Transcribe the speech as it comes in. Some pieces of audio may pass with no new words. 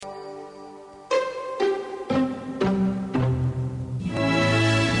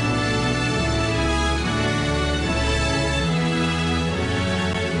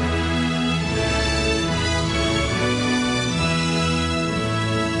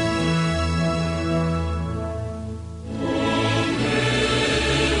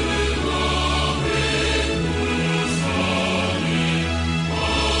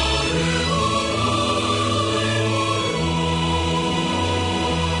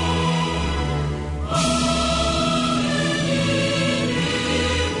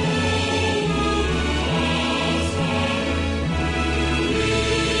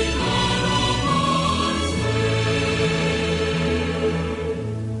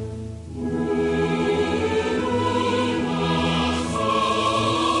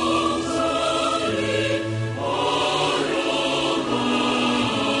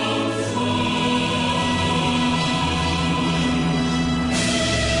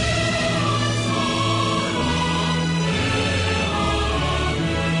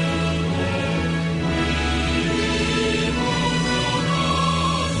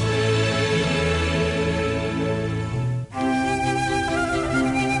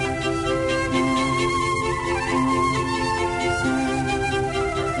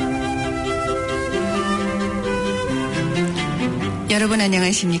여러분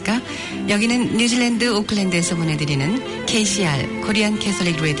안녕하십니까? 여기는 뉴질랜드 오클랜드에서 보내드리는 KCR 코리안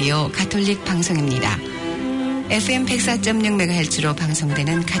캐톨릭 라디오 가톨릭 방송입니다. FM 104.6MHz로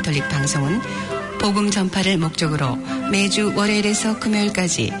방송되는 가톨릭 방송은 복음 전파를 목적으로 매주 월요일에서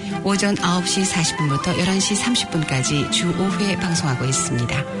금요일까지 오전 9시 40분부터 11시 30분까지 주 5회 방송하고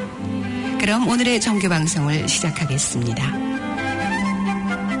있습니다. 그럼 오늘의 정규 방송을 시작하겠습니다.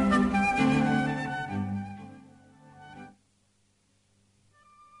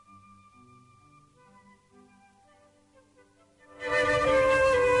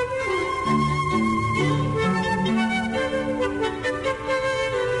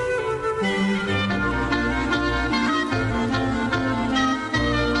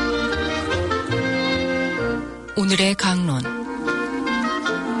 오늘의 강론.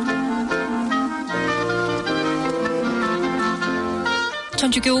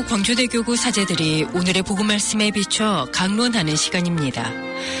 천주교 광주대교구 사제들이 오늘의 복음 말씀에 비춰 강론하는 시간입니다.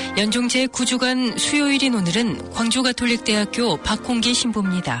 연중 제9주간 수요일인 오늘은 광주가톨릭대학교 박홍기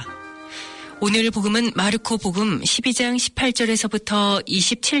신부입니다. 오늘 복음은 마르코 복음 12장 18절에서부터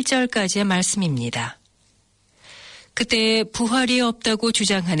 27절까지의 말씀입니다. 그때 부활이 없다고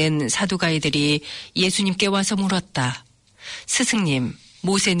주장하는 사두가이들이 예수님께 와서 물었다. 스승님,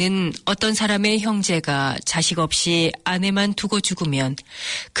 모세는 어떤 사람의 형제가 자식 없이 아내만 두고 죽으면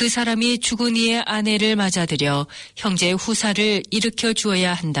그 사람이 죽은 이의 아내를 맞아들여 형제의 후사를 일으켜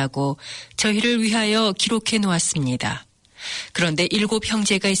주어야 한다고 저희를 위하여 기록해 놓았습니다. 그런데 7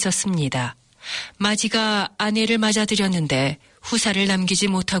 형제가 있었습니다. 마지가 아내를 맞아들였는데 후사를 남기지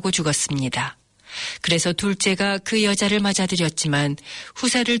못하고 죽었습니다. 그래서 둘째가 그 여자를 맞아들였지만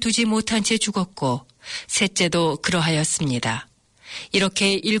후사를 두지 못한 채 죽었고 셋째도 그러하였습니다.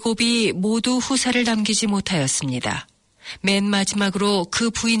 이렇게 7이 모두 후사를 남기지 못하였습니다. 맨 마지막으로 그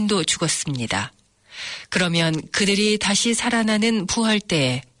부인도 죽었습니다. 그러면 그들이 다시 살아나는 부활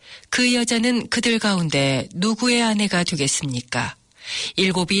때에 그 여자는 그들 가운데 누구의 아내가 되겠습니까?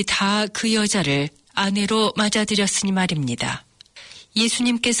 7이 다 그 여자를 아내로 맞아들였으니 말입니다.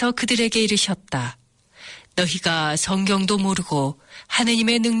 예수님께서 그들에게 이르셨다. 너희가 성경도 모르고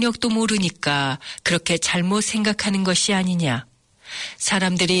하느님의 능력도 모르니까 그렇게 잘못 생각하는 것이 아니냐.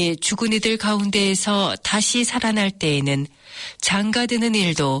 사람들이 죽은 이들 가운데에서 다시 살아날 때에는 장가드는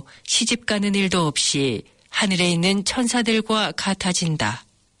일도 시집가는 일도 없이 하늘에 있는 천사들과 같아진다.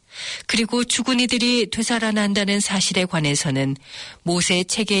 그리고 죽은 이들이 되살아난다는 사실에 관해서는 모세의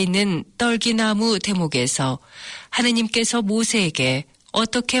책에 있는 떨기나무 대목에서 하느님께서 모세에게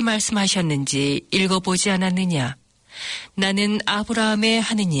어떻게 말씀하셨는지 읽어보지 않았느냐. 나는 아브라함의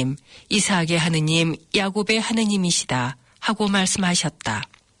하느님, 이삭의 하느님, 야곱의 하느님이시다 하고 말씀하셨다.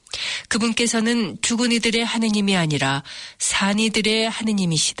 그분께서는 죽은 이들의 하느님이 아니라 산 이들의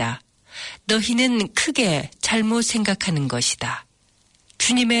하느님이시다. 너희는 크게 잘못 생각하는 것이다.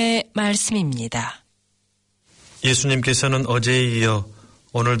 주님의 말씀입니다. 예수님께서는 어제에 이어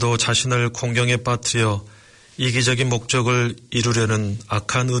오늘도 자신을 공경에 빠뜨려 이기적인 목적을 이루려는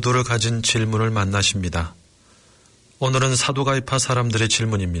악한 의도를 가진 질문을 만나십니다. 오늘은 사두가이파 사람들의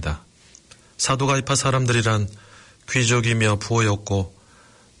질문입니다. 사두가이파 사람들이란 귀족이며 부호였고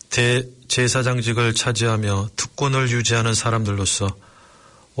대제사장직을 차지하며 특권을 유지하는 사람들로서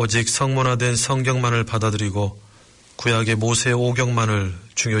오직 성문화된 성경만을 받아들이고 구약의 모세의 오경만을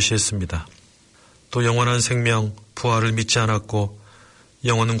중요시했습니다. 또 영원한 생명, 부활을 믿지 않았고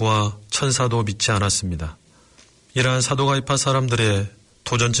영혼과 천사도 믿지 않았습니다. 이러한 사두가이파 사람들의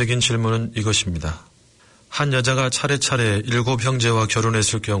도전적인 질문은 이것입니다. 한 여자가 차례차례 7 형제와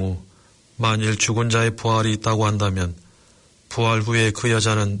결혼했을 경우 만일 죽은 자의 부활이 있다고 한다면 부활 후에 그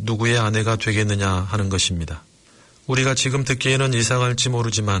여자는 누구의 아내가 되겠느냐 하는 것입니다. 우리가 지금 듣기에는 이상할지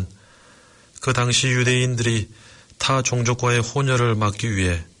모르지만 그 당시 유대인들이 타 종족과의 혼혈을 막기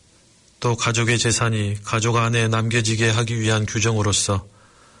위해 또 가족의 재산이 가족 안에 남겨지게 하기 위한 규정으로서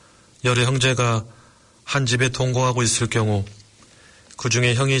여러 형제가 한 집에 동거하고 있을 경우 그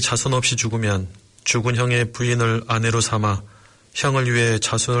중에 형이 자손 없이 죽으면 죽은 형의 부인을 아내로 삼아 형을 위해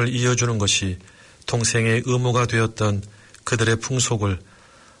자손을 이어주는 것이 동생의 의무가 되었던 그들의 풍속을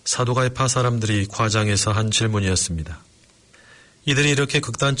사두가이파 사람들이 과장해서 한 질문이었습니다. 이들이 이렇게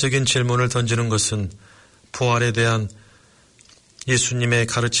극단적인 질문을 던지는 것은 부활에 대한 예수님의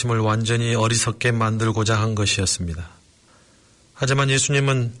가르침을 완전히 어리석게 만들고자 한 것이었습니다. 하지만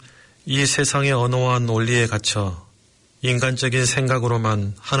예수님은 이 세상의 언어와 논리에 갇혀 인간적인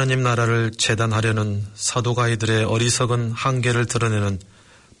생각으로만 하느님 나라를 재단하려는 사두가이들의 어리석은 한계를 드러내는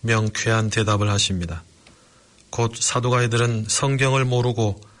명쾌한 대답을 하십니다. 곧 사두가이들은 성경을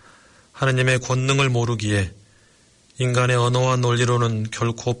모르고 하느님의 권능을 모르기에 인간의 언어와 논리로는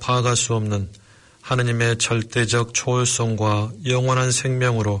결코 파악할 수 없는 하느님의 절대적 초월성과 영원한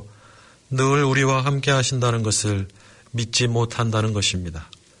생명으로 늘 우리와 함께 하신다는 것을 믿지 못한다는 것입니다.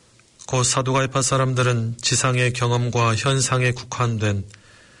 곧 사두가이파 사람들은 지상의 경험과 현상에 국한된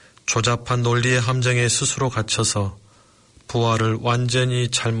조잡한 논리의 함정에 스스로 갇혀서 부활을 완전히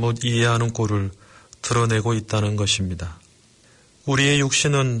잘못 이해하는 꼴을 드러내고 있다는 것입니다. 우리의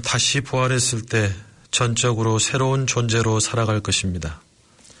육신은 다시 부활했을 때 전적으로 새로운 존재로 살아갈 것입니다.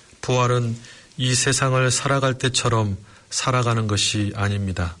 부활은 이 세상을 살아갈 때처럼 살아가는 것이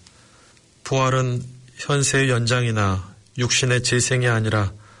아닙니다. 부활은 현세의 연장이나 육신의 재생이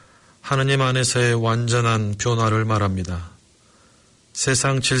아니라 하느님 안에서의 완전한 변화를 말합니다.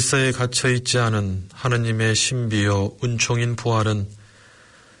 세상 질서에 갇혀있지 않은 하느님의 신비요 은총인 부활은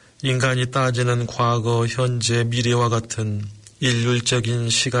인간이 따지는 과거, 현재, 미래와 같은 일률적인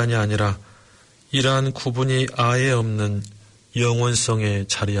시간이 아니라 이러한 구분이 아예 없는 영원성에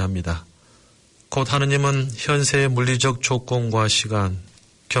자리합니다. 곧 하느님은 현세의 물리적 조건과 시간,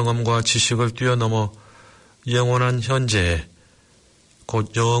 경험과 지식을 뛰어넘어 영원한 현재에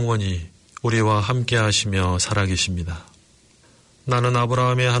곧 영원히 우리와 함께 하시며 살아계십니다. 나는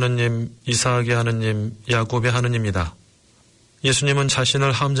아브라함의 하느님, 이삭의 하느님, 야곱의 하느님이다. 예수님은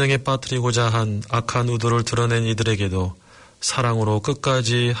자신을 함정에 빠뜨리고자 한 악한 의도를 드러낸 이들에게도 사랑으로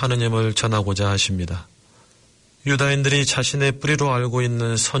끝까지 하느님을 전하고자 하십니다. 유다인들이 자신의 뿌리로 알고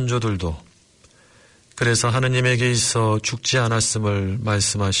있는 선조들도 그래서 하느님에게 있어 죽지 않았음을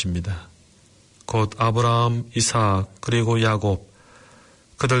말씀하십니다. 곧 아브라함, 이삭, 그리고 야곱,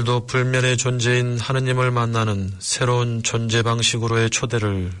 그들도 불멸의 존재인 하느님을 만나는 새로운 존재 방식으로의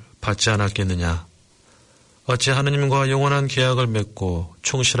초대를 받지 않았겠느냐. 어찌 하느님과 영원한 계약을 맺고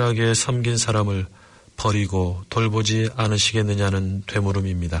충실하게 섬긴 사람을 버리고 돌보지 않으시겠느냐는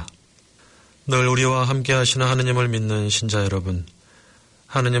되물음입니다. 늘 우리와 함께 하시는 하느님을 믿는 신자 여러분,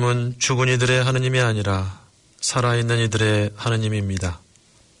 하느님은 죽은 이들의 하느님이 아니라 살아있는 이들의 하느님입니다.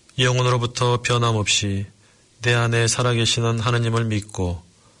 영혼으로부터 변함없이 내 안에 살아계시는 하느님을 믿고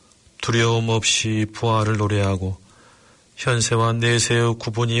두려움 없이 부활을 노래하고 현세와 내세의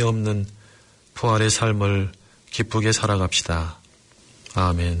구분이 없는 부활의 삶을 기쁘게 살아갑시다.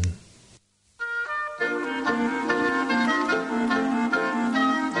 아멘.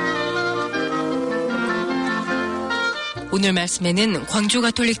 오늘 말씀에는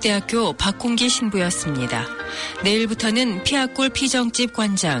광주가톨릭대학교 박홍기 신부였습니다. 내일부터는 피아골 피정집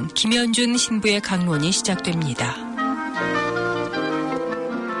관장 김현준 신부의 강론이 시작됩니다.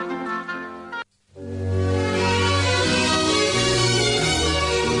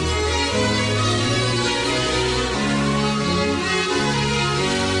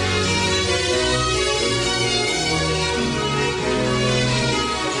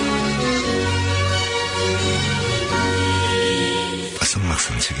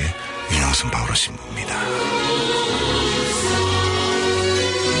 성막선책의 윤영순 바오로 신부입니다.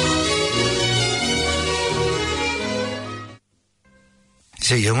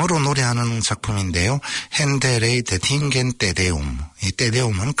 이제 영어로 노래하는 작품인데요. 핸델의 데팅겐 떼데움. 이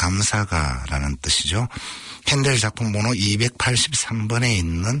떼데움은 감사가라는 뜻이죠. 핸델 작품 번호 283번에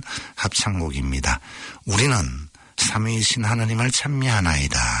있는 합창곡입니다. 우리는 삼위이신 하느님을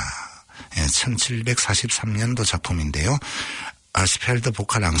찬미하나이다. 1743년도 작품인데요. 아스펠드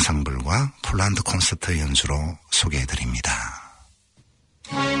보컬 앙상블과 폴란드 콘서트 연주로 소개해드립니다.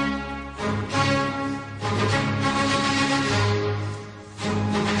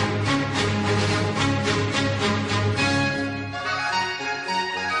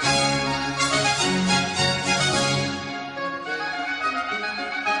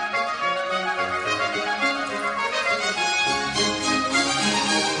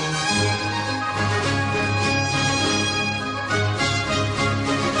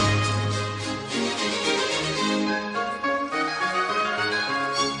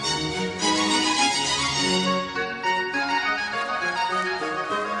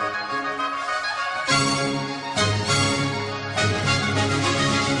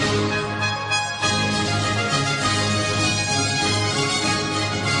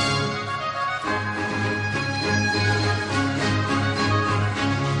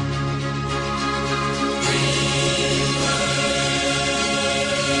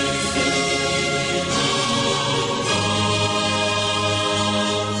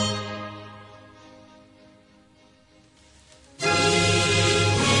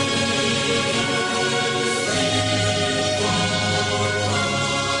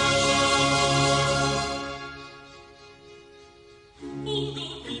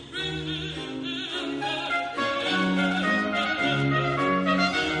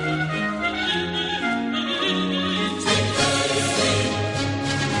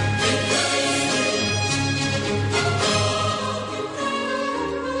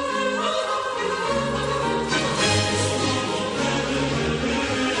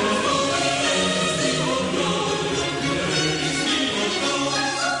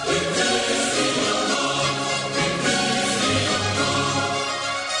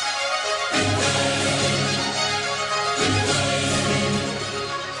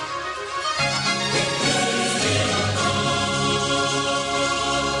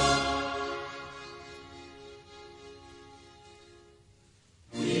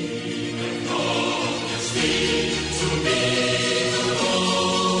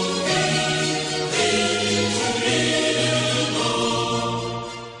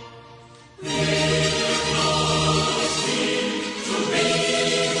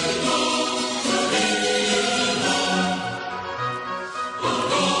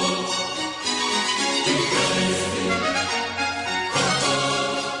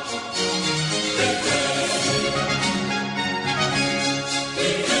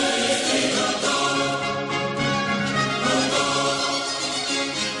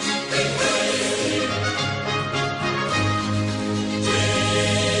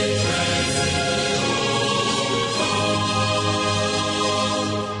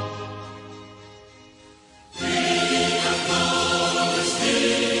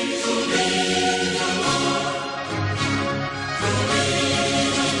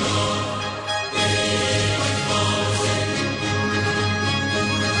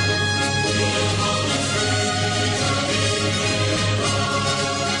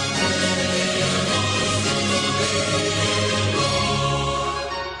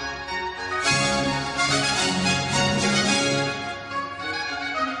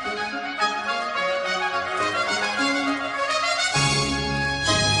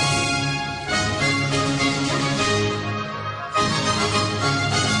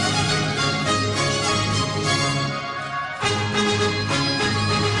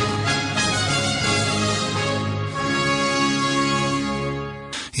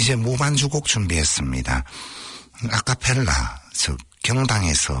 이제 무반주곡 준비했습니다. 아카펠라, 즉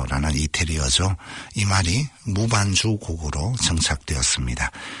경당에서라는 이태리어죠. 이 말이 무반주곡으로 정착되었습니다.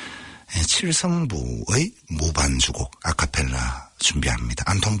 7성부의 무반주곡 아카펠라 준비합니다.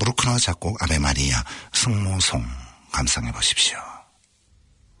 안톤 브루크너 작곡 아베 마리아 승모송 감상해 보십시오.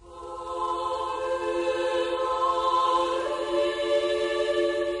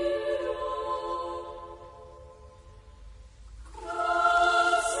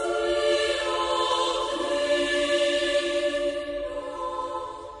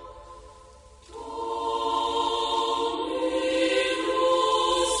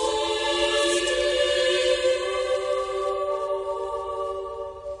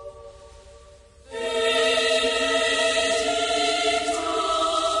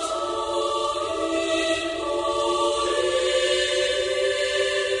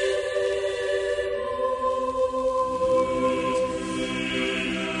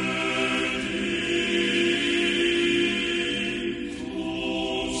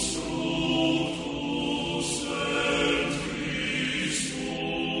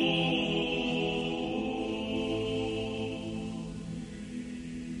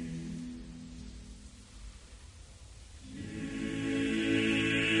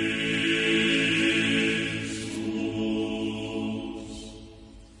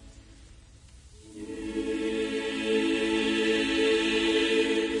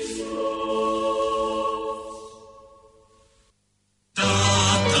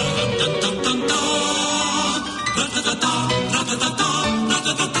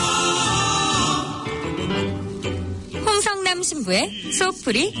 신부의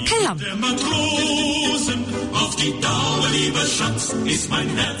소프리 칼럼.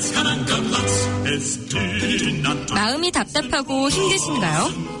 마음이 답답하고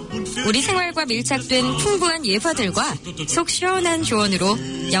힘드신가요? 우리 생활과 밀착된 풍부한 예화들과 속 시원한 조언으로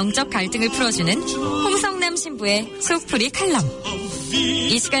영적 갈등을 풀어주는 홍성남 신부의 소프리 칼럼.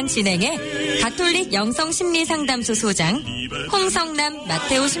 이 시간 진행해 가톨릭 영성심리상담소 소장 홍성남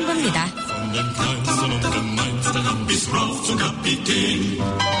마테오 신부입니다.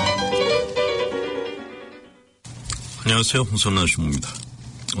 안녕하세요. 홍성남 신부입니다.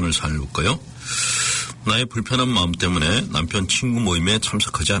 오늘 사연을 볼까요? 나의 불편한 마음 때문에 남편 친구 모임에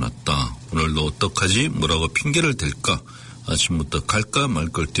참석하지 않았다. 오늘도 어떡하지? 뭐라고 핑계를 댈까? 아침부터 갈까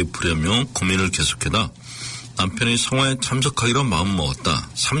말까 뒤풀이하며 고민을 계속해다 남편의 성화에 참석하기로 마음먹었다.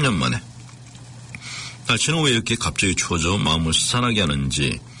 3년 만에. 날씨는 왜 이렇게 갑자기 추워져 마음을 스산하게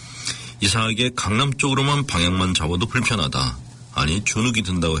하는지. 이상하게 강남 쪽으로만 방향만 잡아도 불편하다. 아니 주눅이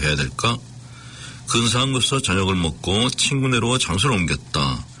든다고 해야 될까? 근사한 곳에서 저녁을 먹고 친구네로 장소를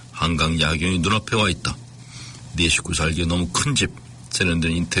옮겼다. 한강 야경이 눈앞에 와 있다. 네 식구 살기에 너무 큰 집,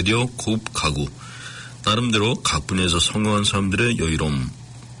 세련된 인테리어, 고급 가구. 나름대로 각 분야에서 성공한 사람들의 여유로움.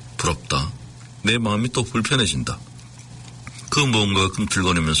 부럽다. 내 마음이 또 불편해진다. 그 무언가가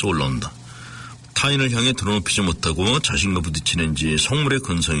꿈틀거리면서 올라온다. 타인을 향해 드러눕히지 못하고 자신과 부딪히는지 성물의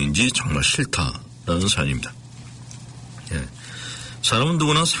근성인지 정말 싫다라는 사연입니다. 예. 사람은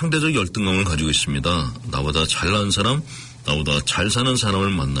누구나 상대적 열등감을 가지고 있습니다. 나보다 잘난 사람, 나보다 잘 사는 사람을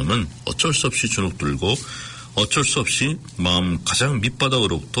만나면 어쩔 수 없이 주눅 들고 어쩔 수 없이 마음 가장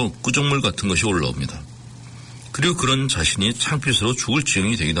밑바닥으로부터 꾸정물 같은 것이 올라옵니다. 그리고 그런 자신이 창피스러워 죽을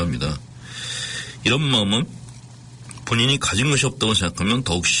지경이 되기도 합니다. 이런 마음은 본인이 가진 것이 없다고 생각하면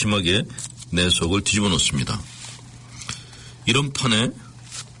더욱 심하게 내 속을 뒤집어 놓습니다. 이런 판에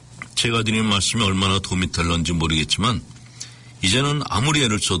제가 드리는 말씀이 얼마나 도움이 될런지 모르겠지만 이제는 아무리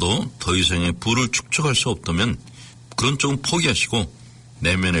애를 써도 더 이상의 부를 축적할 수 없다면 그런 쪽은 포기하시고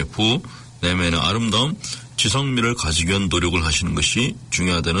내면의 부, 내면의 아름다움, 지성미를 가지기 위한 노력을 하시는 것이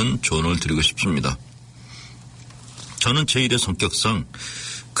중요하다는 조언을 드리고 싶습니다. 저는 제 일의 성격상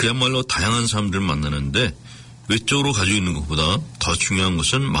그야말로 다양한 사람들을 만나는데 외적으로 가지고 있는 것보다 더 중요한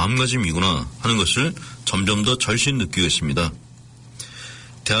것은 마음가짐이구나 하는 것을 점점 더 절실히 느끼고 있습니다.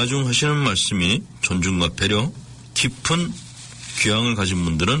 대화 중 하시는 말씀이 존중과 배려, 깊은 귀향을 가진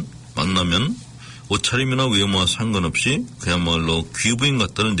분들은 만나면 옷차림이나 외모와 상관없이 그야말로 귀부인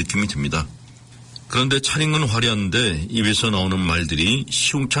같다는 느낌이 듭니다. 그런데 차린 건 화려한데 입에서 나오는 말들이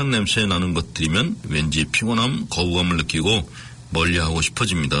시궁창 냄새 나는 것들이면 왠지 피곤함, 거부감을 느끼고 멀리하고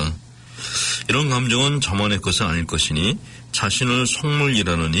싶어집니다. 이런 감정은 저만의 것은 아닐 것이니 자신을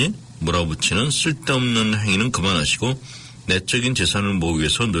속물이라느니 몰아붙이는 쓸데없는 행위는 그만하시고 내적인 재산을 모으기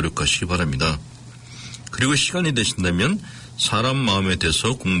위해서 노력하시기 바랍니다. 그리고 시간이 되신다면 사람 마음에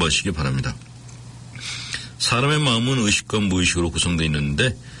대해서 공부하시기 바랍니다. 사람의 마음은 의식과 무의식으로 구성되어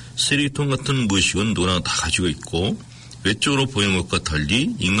있는데 쓰레기통 같은 무의식은 누구나 다 가지고 있고 외적으로 보이는 것과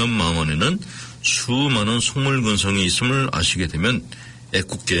달리 인간 마음 안에는 수많은 속물 근성이 있음을 아시게 되면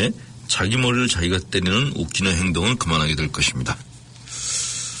애꿎게 자기 머리를 자기가 때리는 웃기는 행동은 그만하게 될 것입니다.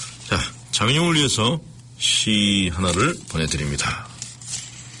 자, 장인용을 위해서 시 하나를 보내드립니다.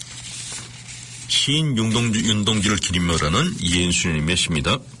 시인 윤동주를 기리며라는 이은수님의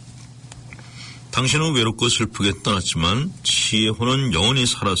시입니다. 당신은 외롭고 슬프게 떠났지만 시의 혼은 영원히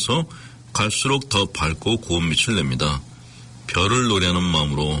살아서 갈수록 더 밝고 고운 빛을 냅니다. 별을 노래하는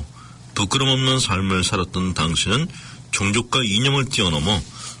마음으로 부끄럼 없는 삶을 살았던 당신은 종족과 이념을 뛰어넘어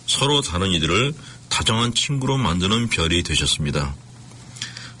서로 다른 이들을 다정한 친구로 만드는 별이 되셨습니다.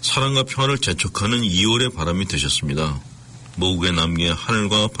 사랑과 평화를 재촉하는 2월의 바람이 되셨습니다. 모국에 남긴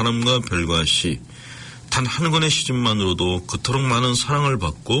하늘과 바람과 별과 시, 단 한 권의 시집만으로도 그토록 많은 사랑을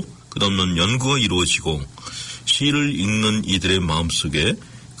받고 끝없는 연구가 이루어지고 시를 읽는 이들의 마음속에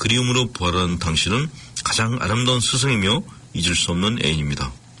그리움으로 부활하는 당신은 가장 아름다운 스승이며 잊을 수 없는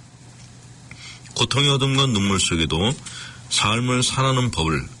애인입니다. 고통의 어둠과 눈물 속에도 삶을 살아가는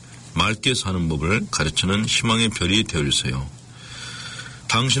법을, 맑게 사는 법을 가르치는 희망의 별이 되어주세요.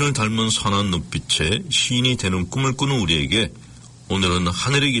 당신을 닮은 선한 눈빛에 시인이 되는 꿈을 꾸는 우리에게 오늘은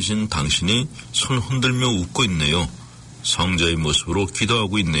하늘에 계신 당신이 손 흔들며 웃고 있네요. 성자의 모습으로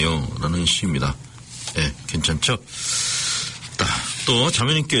기도하고 있네요. 라는 시입니다. 예, 괜찮죠? 또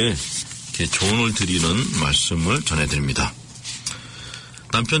자매님께 조언을 드리는 말씀을 전해드립니다.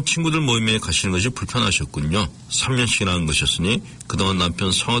 남편 친구들 모임에 가시는 것이 불편하셨군요. 3년씩이나 한 것이었으니 그동안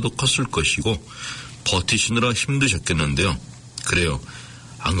남편 성화도 컸을 것이고 버티시느라 힘드셨겠는데요. 그래요.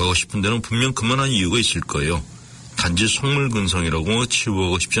 안 가고 싶은 데는 분명 그만한 이유가 있을 거예요. 단지 속물근성이라고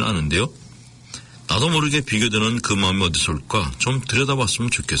치부하고 싶진 않은데요. 나도 모르게 비교되는 그 마음이 어디서 올까 좀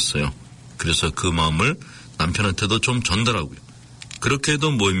들여다봤으면 좋겠어요. 그래서 그 마음을 남편한테도 좀 전달하고요. 그렇게 해도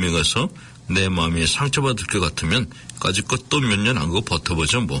모임에 가서 내 마음이 상처받을 것 같으면 까짓것 또 몇 년 안 가고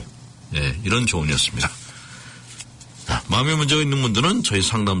버텨보죠 뭐. 예, 이런 조언이었습니다. 자, 마음에 문제가 있는 분들은 저희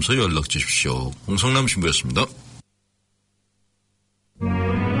상담소에 연락 주십시오. 홍성남 신부였습니다.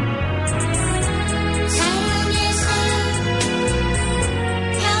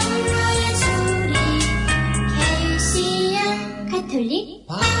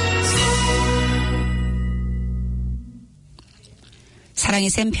 사랑의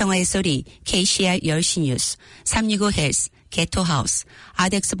샘 평화의 소리 KCR 10시 뉴스 365 헬스 게토하우스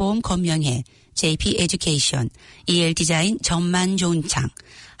아덱스 보험 건명회 JP 에듀케이션 EL 디자인 전만 좋은 창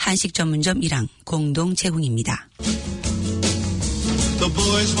한식 전문점 1항 공동 제공입니다.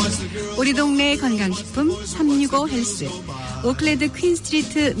 우리 동네 건강식품 365 헬스 오클랜드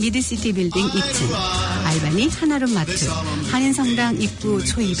퀸스트리트 미드시티 빌딩 2층 알바니 하나룸 마트 한인성당 입구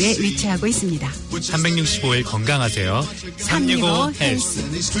초입에 위치하고 있습니다. 365일 건강하세요. 365 헬스.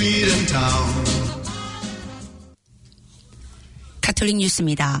 가톨릭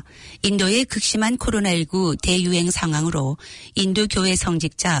뉴스입니다. 인도의 극심한 코로나19 대유행 상황으로 인도 교회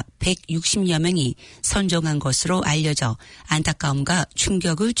성직자 160여 명이 선종한 것으로 알려져 안타까움과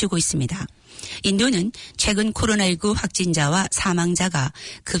충격을 주고 있습니다. 인도는 최근 코로나19 확진자와 사망자가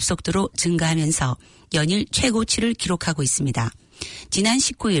급속도로 증가하면서 연일 최고치를 기록하고 있습니다. 지난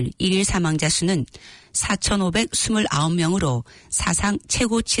 19일 1일 사망자 수는 4,529명으로 사상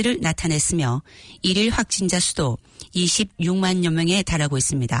최고치를 나타냈으며 1일 확진자 수도 26만여 명에 달하고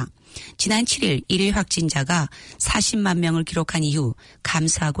있습니다. 지난 7일 1일 확진자가 40만 명을 기록한 이후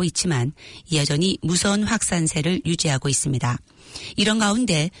감소하고 있지만 여전히 무서운 확산세를 유지하고 있습니다. 이런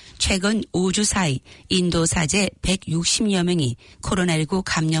가운데 최근 5주 사이 인도 사제 160여 명이 코로나19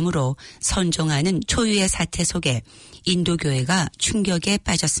 감염으로 선종하는 초유의 사태 속에 인도 교회가 충격에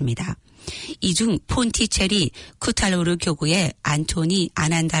빠졌습니다. 이 중 폰티체리 쿠탈로르 교구의 안토니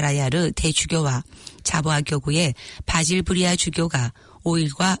아난다라야르 대주교와 자보아 교구의 바질브리아 주교가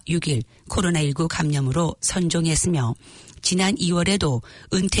 5일과 6일 코로나19 감염으로 선종했으며 지난 2월에도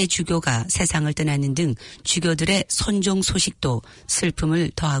은퇴 주교가 세상을 떠나는 등 주교들의 선종 소식도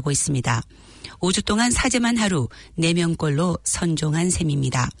슬픔을 더하고 있습니다. 5주 동안 사제만 하루 4명꼴로 선종한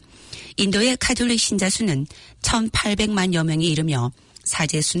셈입니다. 인도의 카톨릭 신자 수는 1,800만여 명이 이르며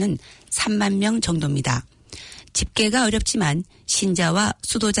사제 수는 3만 명 정도입니다. 집계가 어렵지만 신자와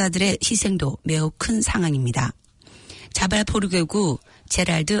수도자들의 희생도 매우 큰 상황입니다. 자발포르교구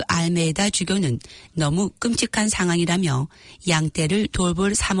제랄드 알메이다 주교는 너무 끔찍한 상황이라며 양떼를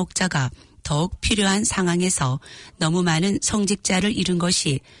돌볼 사목자가 더욱 필요한 상황에서 너무 많은 성직자를 잃은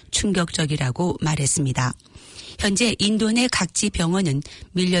것이 충격적이라고 말했습니다. 현재 인도 내 각지 병원은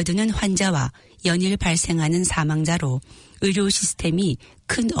밀려드는 환자와 연일 발생하는 사망자로 의료 시스템이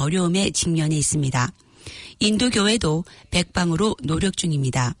큰 어려움에 직면해 있습니다. 인도 교회도 백방으로 노력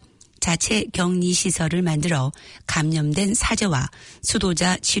중입니다. 자체 격리 시설을 만들어 감염된 사제와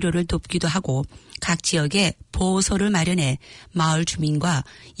수도자 치료를 돕기도 하고 각 지역에 보호소를 마련해 마을 주민과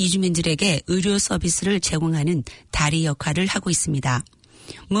이주민들에게 의료 서비스를 제공하는 다리 역할을 하고 있습니다.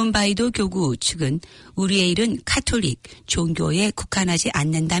 문바이도 교구 측은 우리의 일은 카톨릭 종교에 국한하지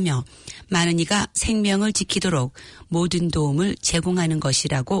않는다며 많은 이가 생명을 지키도록 모든 도움을 제공하는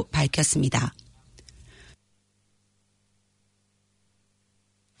것이라고 밝혔습니다.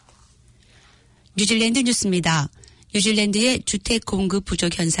 뉴질랜드 뉴스입니다. 뉴질랜드의 주택 공급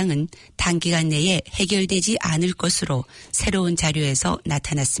부족 현상은 단기간 내에 해결되지 않을 것으로 새로운 자료에서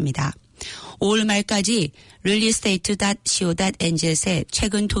나타났습니다. 5월 말까지 realestate.co.nz의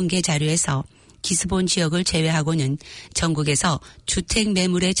최근 통계 자료에서 기스본 지역을 제외하고는 전국에서 주택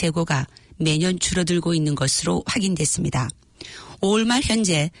매물의 재고가 매년 줄어들고 있는 것으로 확인됐습니다. 5월 말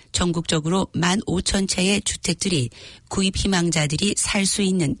현재 전국적으로 15,000채의 주택들이 구입 희망자들이 살 수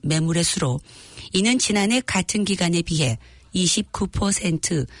있는 매물의 수로 이는 지난해 같은 기간에 비해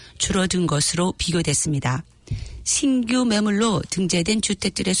 29% 줄어든 것으로 비교됐습니다. 신규 매물로 등재된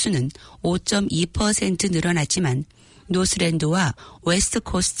주택들의 수는 5.2% 늘어났지만 노스랜드와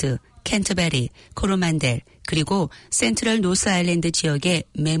웨스트코스트, 캔터베리, 코로만델 그리고 센트럴 노스 아일랜드 지역의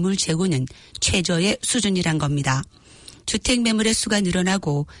매물 재고는 최저의 수준이란 겁니다. 주택 매물의 수가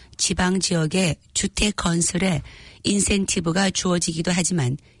늘어나고 지방 지역의 주택 건설에 인센티브가 주어지기도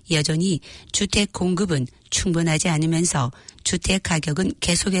하지만 여전히 주택 공급은 충분하지 않으면서 주택 가격은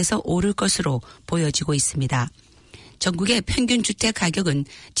계속해서 오를 것으로 보여지고 있습니다. 전국의 평균 주택 가격은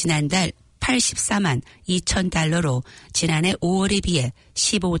지난달 84만 2천 달러로 지난해 5월에 비해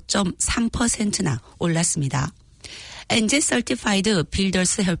 15.3%나 올랐습니다. NZ Certified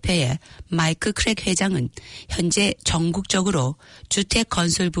Builders 협회의 마이크 크랙 회장은 현재 전국적으로 주택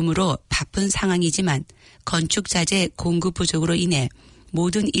건설 붐으로 바쁜 상황이지만 건축 자재 공급 부족으로 인해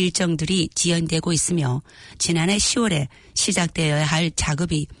모든 일정들이 지연되고 있으며 지난해 10월에 시작되어야 할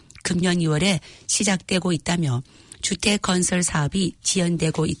작업이 금년 2월에 시작되고 있다며 주택 건설 사업이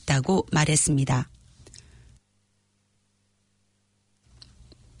지연되고 있다고 말했습니다.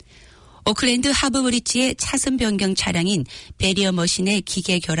 오클랜드 하버브리지의 차선 변경 차량인 배리어 머신의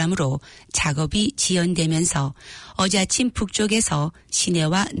기계 결함으로 작업이 지연되면서 어제 아침 북쪽에서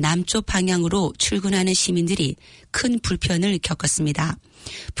시내와 남쪽 방향으로 출근하는 시민들이 큰 불편을 겪었습니다.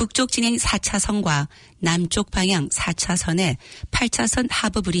 북쪽 진행 4차선과 남쪽 방향 4차선의 8차선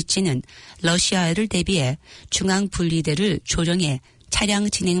하버브리지는 러시아를 대비해 중앙 분리대를 조정해 차량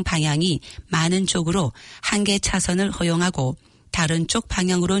진행 방향이 많은 쪽으로 한 개 차선을 허용하고 다른 쪽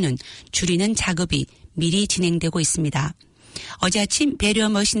방향으로는 줄이는 작업이 미리 진행되고 있습니다. 어제 아침 배리어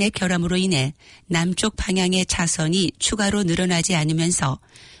머신의 결함으로 인해 남쪽 방향의 차선이 추가로 늘어나지 않으면서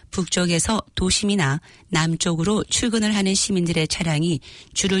북쪽에서 도심이나 남쪽으로 출근을 하는 시민들의 차량이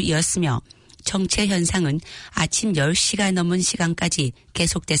줄을 이었으며 정체 현상은 아침 10시가 넘은 시간까지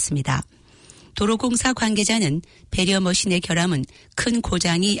계속됐습니다. 도로공사 관계자는 배리어 머신의 결함은 큰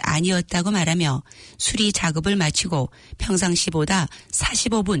고장이 아니었다고 말하며 수리 작업을 마치고 평상시보다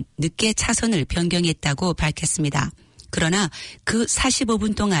 45분 늦게 차선을 변경했다고 밝혔습니다. 그러나 그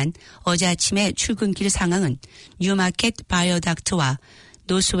 45분 동안 어제 아침의 출근길 상황은 뉴마켓 바이어닥트와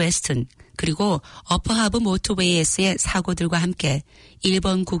노스웨스턴 그리고 어퍼하브 모터웨이에서의 사고들과 함께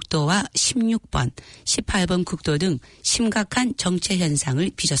 1번 국도와 16번, 18번 국도 등 심각한 정체 현상을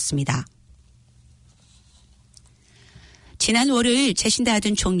빚었습니다. 지난 월요일 제신다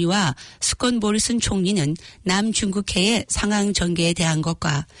아든 총리와 스콘 모리슨 총리는 남중국해의 상황 전개에 대한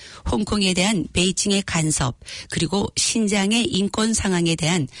것과 홍콩에 대한 베이징의 간섭 그리고 신장의 인권 상황에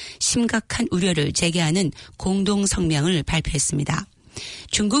대한 심각한 우려를 제기하는 공동 성명을 발표했습니다.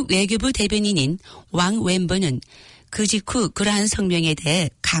 중국 외교부 대변인인 왕 웬버는 그 직후 그러한 성명에 대해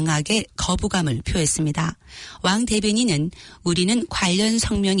강하게 거부감을 표했습니다. 왕 대변인은 우리는 관련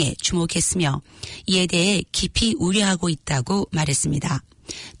성명에 주목했으며 이에 대해 깊이 우려하고 있다고 말했습니다.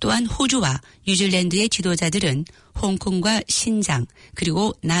 또한 호주와 뉴질랜드의 지도자들은 홍콩과 신장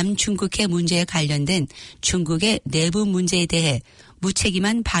그리고 남중국해 문제에 관련된 중국의 내부 문제에 대해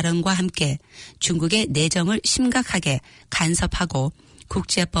무책임한 발언과 함께 중국의 내정을 심각하게 간섭하고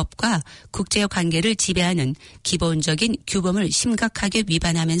국제법과 국제관계를 지배하는 기본적인 규범을 심각하게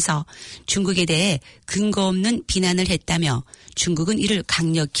위반하면서 중국에 대해 근거 없는 비난을 했다며 중국은 이를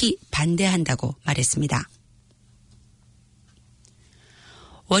강력히 반대한다고 말했습니다.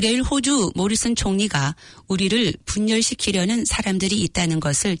 월요일 호주 모리슨 총리가 우리를 분열시키려는 사람들이 있다는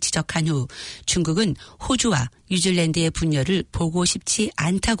것을 지적한 후 중국은 호주와 뉴질랜드의 분열을 보고 싶지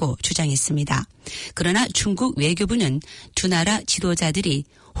않다고 주장했습니다. 그러나 중국 외교부는 두 나라 지도자들이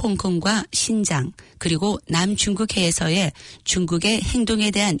홍콩과 신장 그리고 남중국해에서의 중국의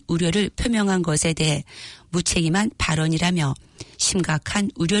행동에 대한 우려를 표명한 것에 대해 무책임한 발언이라며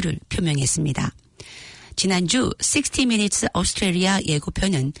심각한 우려를 표명했습니다. 지난주 60 Minutes 오스트레일리아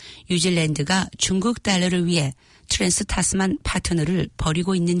예고편은 뉴질랜드가 중국 달러를 위해 트랜스 타스만 파트너를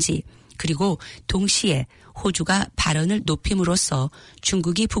버리고 있는지, 그리고 동시에 호주가 발언을 높임으로써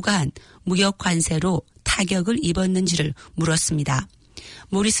중국이 부과한 무역 관세로 타격을 입었는지를 물었습니다.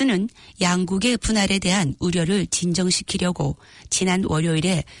 모리스는 양국의 분할에 대한 우려를 진정시키려고 지난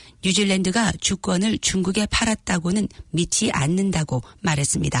월요일에 뉴질랜드가 주권을 중국에 팔았다고는 믿지 않는다고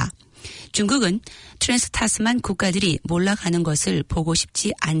말했습니다. 중국은 트랜스타스만 국가들이 몰락하는 것을 보고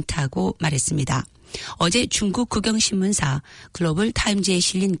싶지 않다고 말했습니다. 어제 중국 국영신문사 글로벌 타임즈에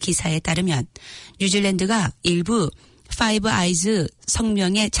실린 기사에 따르면 뉴질랜드가 일부 파이브 아이즈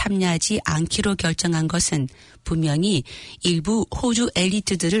성명에 참여하지 않기로 결정한 것은 분명히 일부 호주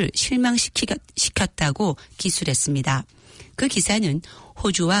엘리트들을 실망시켰다고 기술했습니다. 그 기사는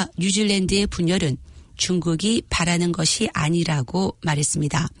호주와 뉴질랜드의 분열은 중국이 바라는 것이 아니라고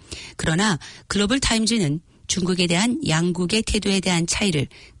말했습니다. 그러나 글로벌 타임즈는 중국에 대한 양국의 태도에 대한 차이를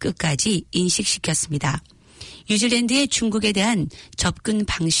끝까지 인식시켰습니다. 뉴질랜드의 중국에 대한 접근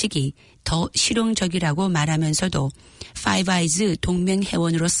방식이 더 실용적이라고 말하면서도 파이브 아이즈 동맹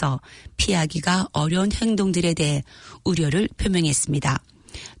회원으로서 피하기가 어려운 행동들에 대해 우려를 표명했습니다.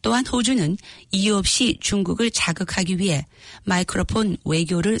 또한 호주는 이유 없이 중국을 자극하기 위해 마이크로폰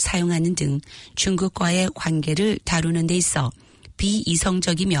외교를 사용하는 등 중국과의 관계를 다루는 데 있어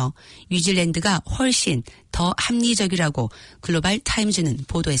비이성적이며 뉴질랜드가 훨씬 더 합리적이라고 글로벌 타임즈는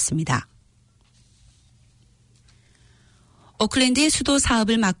보도했습니다. 오클랜드의 수도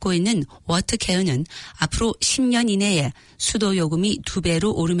사업을 맡고 있는 워터케어는 앞으로 10년 이내에 수도 요금이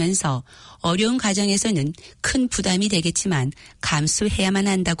 2배로 오르면서 어려운 가정에서는 큰 부담이 되겠지만 감수해야만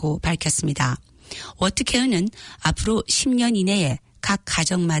한다고 밝혔습니다. 워터케어는 앞으로 10년 이내에 각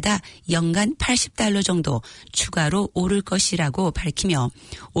가정마다 연간 $80 정도 추가로 오를 것이라고 밝히며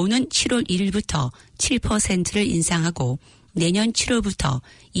오는 7월 1일부터 7%를 인상하고 내년 7월부터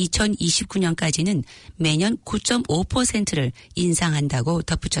 2029년까지는 매년 9.5%를 인상한다고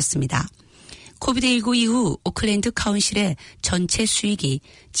덧붙였습니다. 코비드19 이후 오클랜드 카운실의 전체 수익이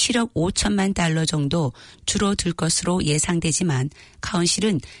 7억 5천만 달러 정도 줄어들 것으로 예상되지만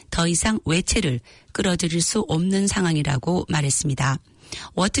카운실은 더 이상 외채를 끌어들일 수 없는 상황이라고 말했습니다.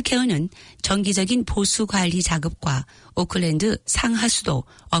 워터케어는 정기적인 보수 관리 작업과 오클랜드 상하수도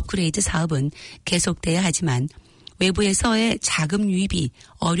업그레이드 사업은 계속돼야 하지만 외부에서의 자금 유입이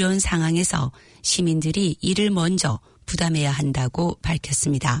어려운 상황에서 시민들이 이를 먼저 부담해야 한다고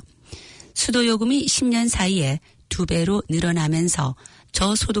밝혔습니다. 수도 요금이 10년 사이에 2배로 늘어나면서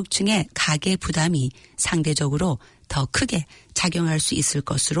저소득층의 가계 부담이 상대적으로 더 크게 작용할 수 있을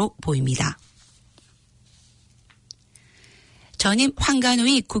것으로 보입니다. 전임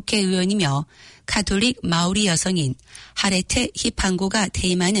황가노이 국회의원이며 가톨릭 마오리 여성인 하레테 히판고가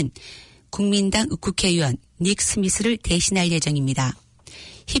퇴임하는 국민당 국회의원 닉 스미스를 대신할 예정입니다.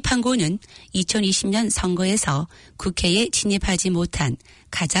 히판고는 2020년 선거에서 국회에 진입하지 못한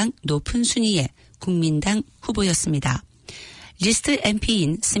가장 높은 순위의 국민당 후보였습니다. 리스트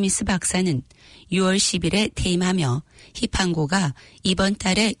MP인 스미스 박사는 6월 10일에 퇴임하며 히판고가 이번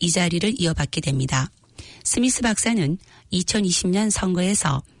달에 이 자리를 이어받게 됩니다. 스미스 박사는 2020년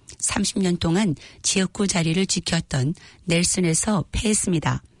선거에서 30년 동안 지역구 자리를 지켰던 넬슨에서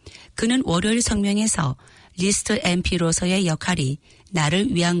패했습니다. 그는 월요일 성명에서 리스트 MP로서의 역할이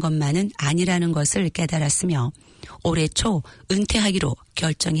나를 위한 것만은 아니라는 것을 깨달았으며 올해 초 은퇴하기로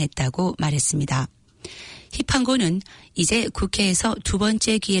결정했다고 말했습니다. 히판고는 이제 국회에서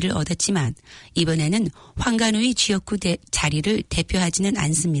 2번째 기회를 얻었지만 이번에는 황가누이 지역구 자리를 대표하지는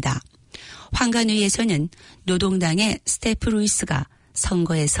않습니다. 황가누이에서는 노동당의 스테프 루이스가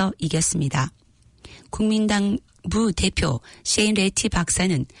선거에서 이겼습니다. 국민당부 대표 셰인 레티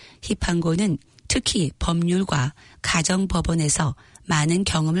박사는 히판고는 특히 법률과 가정법원에서 많은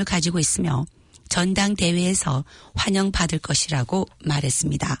경험을 가지고 있으며 전당대회에서 환영받을 것이라고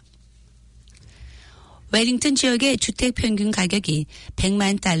말했습니다. 웰링턴 지역의 주택 평균 가격이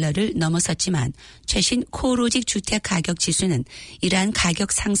 100만 달러를 넘어섰지만 최신 코로직 주택 가격 지수는 이러한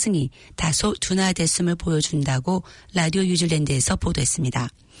가격 상승이 다소 둔화됐음을 보여준다고 라디오 뉴질랜드에서 보도했습니다.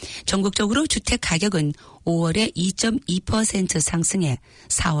 전국적으로 주택 가격은 5월에 2.2% 상승해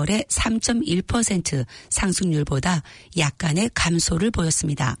 4월에 3.1% 상승률보다 약간의 감소를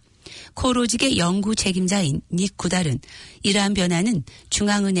보였습니다. 코로직의 연구 책임자인 닉 구달은 이러한 변화는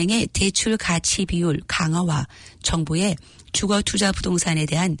중앙은행의 대출 가치 비율 강화와 정부의 주거 투자 부동산에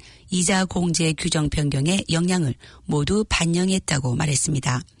대한 이자 공제 규정 변경의 영향을 모두 반영했다고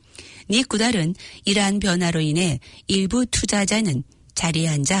말했습니다. 닉 구달은 이러한 변화로 인해 일부 투자자는 자리에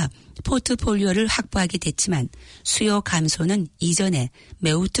앉아 포트폴리오를 확보하게 됐지만 수요 감소는 이전에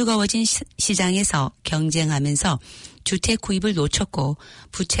매우 뜨거워진 시장에서 경쟁하면서 주택 구입을 놓쳤고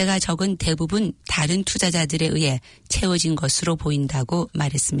부채가 적은 대부분 다른 투자자들에 의해 채워진 것으로 보인다고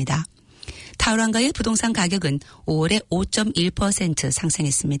말했습니다. 타우랑가의 부동산 가격은 5월에 5.1%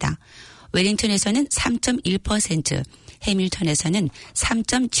 상승했습니다. 웰링턴에서는 3.1%, 해밀턴에서는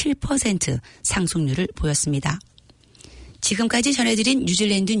 3.7% 상승률을 보였습니다. 지금까지 전해드린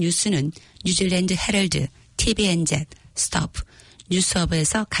뉴질랜드 뉴스는 뉴질랜드 헤럴드, TVNZ, 스톱,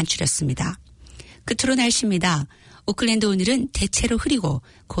 뉴스허브에서 간추렸습니다. 끝으로 날씨입니다. 오클랜드 오늘은 대체로 흐리고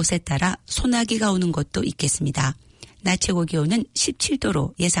곳에 따라 소나기가 오는 곳도 있겠습니다. 낮 최고 기온은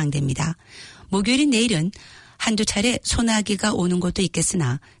 17도로 예상됩니다. 목요일인 내일은 한두 차례 소나기가 오는 곳도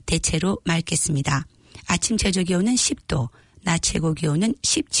있겠으나 대체로 맑겠습니다. 아침 최저 기온은 10도, 낮 최고 기온은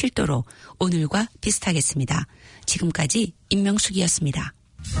 17도로 오늘과 비슷하겠습니다. 지금까지 임명숙이었습니다.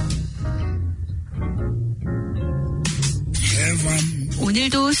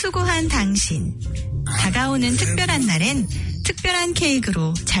 오늘도 수고한 당신. 다가오는 특별한 날엔 특별한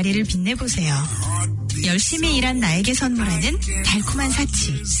케이크로 자리를 빛내보세요. 열심히 일한 나에게 선물하는 달콤한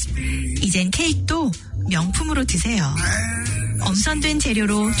사치. 이젠 케이크도 명품으로 드세요. 엄선된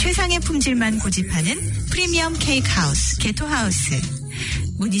재료로 최상의 품질만 고집하는 프리미엄 케이크 하우스, 게토하우스.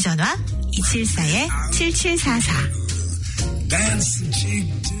 문의 전화 274-7744.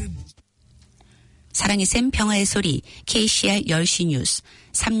 사랑의 샘 평화의 소리, KCR 10시 뉴스,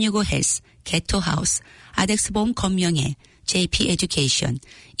 365 헬스, 게토하우스, 아덱스보험 건명회, JP 에듀케이션,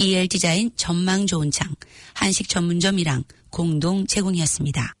 EL 디자인 전망 좋은 창, 한식 전문점이랑 공동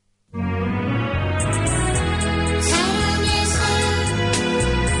제공이었습니다.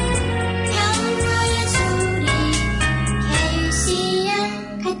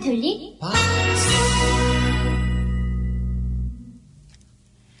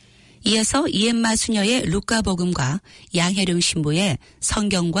 이어서 이엠마 수녀의 루카 복음과 양혜룡 신부의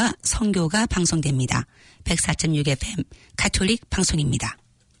성경과 성교가 방송됩니다. 104.6 FM 가톨릭 방송입니다.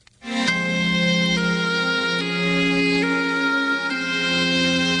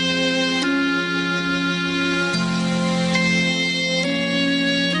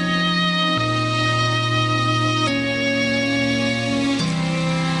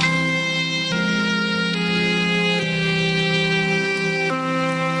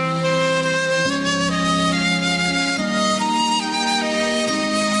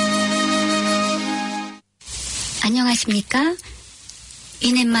 안녕하십니까?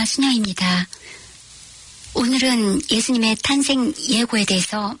 이엠마 수녀입니다. 오늘은 예수님의 탄생 예고에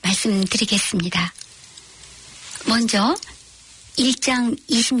대해서 말씀드리겠습니다. 먼저 1장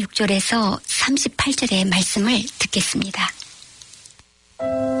 26절에서 38절의 말씀을 듣겠습니다.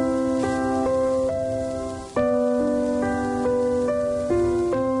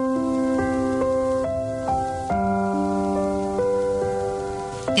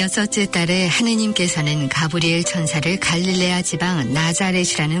 여섯째 달에 하느님께서는 가브리엘 천사를 갈릴레아 지방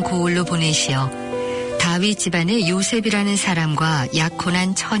나자렛이라는 고을로 보내시어 다윗 집안의 요셉이라는 사람과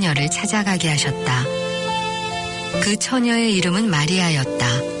약혼한 처녀를 찾아가게 하셨다. 그 처녀의 이름은 마리아였다.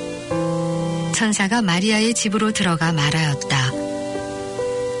 천사가 마리아의 집으로 들어가 말하였다.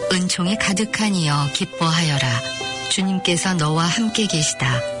 은총이 가득한 이여 기뻐하여라. 주님께서 너와 함께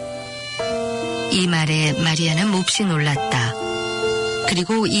계시다. 이 말에 마리아는 몹시 놀랐다.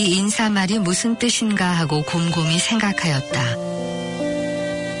 그리고 이 인사말이 무슨 뜻인가 하고 곰곰이 생각하였다.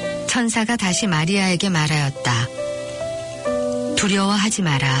 천사가 다시 마리아에게 말하였다. 두려워하지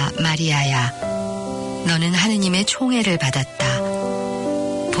마라, 마리아야. 너는 하느님의 총애를 받았다.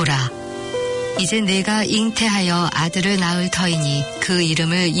 보라, 이제 내가 잉태하여 아들을 낳을 터이니 그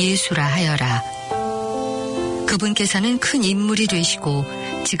이름을 예수라 하여라. 그분께서는 큰 인물이 되시고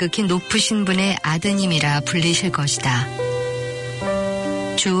지극히 높으신 분의 아드님이라 불리실 것이다.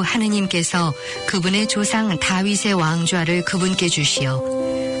 주 하느님께서 그분의 조상 다윗의 왕좌를 그분께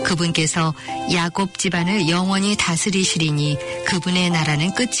주시어 그분께서 야곱 집안을 영원히 다스리시리니 그분의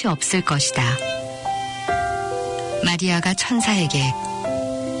나라는 끝이 없을 것이다. 마리아가 천사에게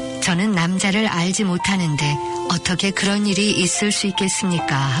저는 남자를 알지 못하는데 어떻게 그런 일이 있을 수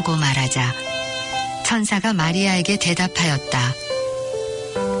있겠습니까? 하고 말하자 천사가 마리아에게 대답하였다.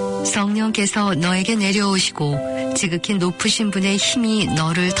 성령께서 너에게 내려오시고 지극히 높으신 분의 힘이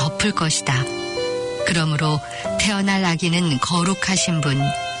너를 덮을 것이다. 그러므로 태어날 아기는 거룩하신 분,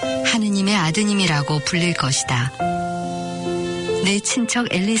 하느님의 아드님이라고 불릴 것이다. 내 친척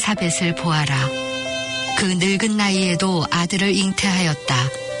엘리사벳을 보아라. 그 늙은 나이에도 아들을 잉태하였다.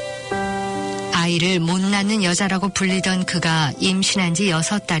 아이를 못 낳는 여자라고 불리던 그가 임신한 지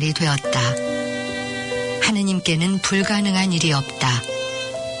 6달이 되었다. 하느님께는 불가능한 일이 없다.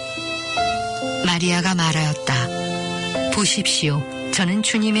 마리아가 말하였다. 보십시오. 저는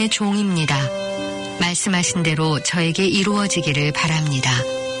주님의 종입니다. 말씀하신 대로 저에게 이루어지기를 바랍니다.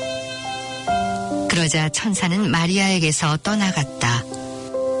 그러자 천사는 마리아에게서 떠나갔다.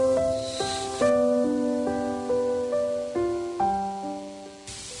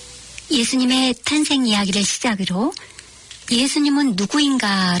 예수님의 탄생 이야기를 시작으로 예수님은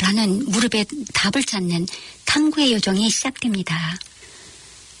누구인가라는 무릎에 답을 찾는 탐구의 여정이 시작됩니다.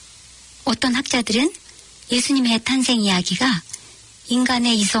 어떤 학자들은 예수님의 탄생 이야기가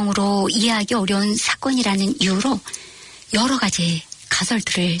인간의 이성으로 이해하기 어려운 사건이라는 이유로 여러 가지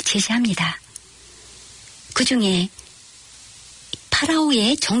가설들을 제시합니다. 그 중에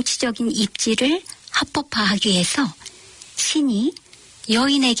파라오의 정치적인 입지를 합법화하기 위해서 신이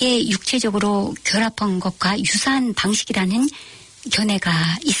여인에게 육체적으로 결합한 것과 유사한 방식이라는 견해가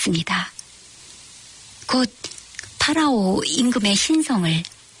있습니다. 곧 파라오 임금의 신성을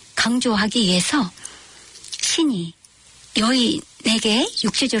강조하기 위해서 신이 여인에게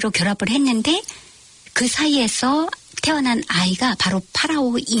육체적으로 결합을 했는데 그 사이에서 태어난 아이가 바로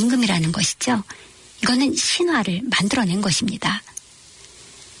파라오 임금이라는 것이죠. 이거는 신화를 만들어낸 것입니다.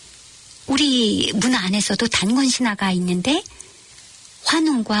 우리 문화 안에서도 단군 신화가 있는데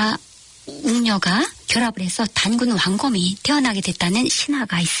환웅과 웅녀가 결합을 해서 단군 왕검이 태어나게 됐다는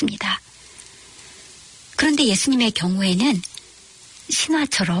신화가 있습니다. 그런데 예수님의 경우에는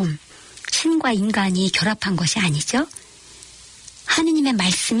신화처럼 신과 인간이 결합한 것이 아니죠. 하느님의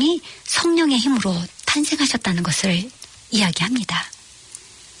말씀이 성령의 힘으로 탄생하셨다는 것을 이야기합니다.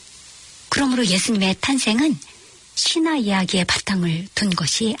 그러므로 예수님의 탄생은 신화 이야기의 바탕을 둔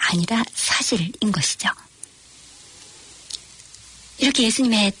것이 아니라 사실인 것이죠. 이렇게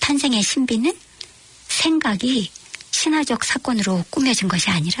예수님의 탄생의 신비는 생각이 신화적 사건으로 꾸며진 것이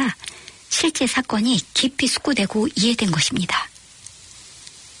아니라 실제 사건이 깊이 숙고되고 이해된 것입니다.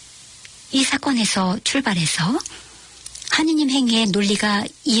 이 사건에서 출발해서 하느님 행위의 논리가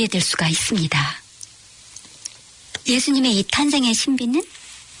이해될 수가 있습니다. 예수님의 이 탄생의 신비는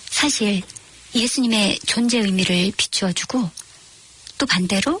사실 예수님의 존재 의미를 비추어주고 또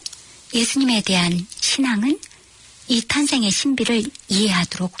반대로 예수님에 대한 신앙은 이 탄생의 신비를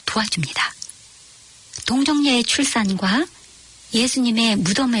이해하도록 도와줍니다. 동정녀의 출산과 예수님의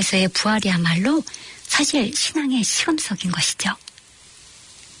무덤에서의 부활이야말로 사실 신앙의 시험석인 것이죠.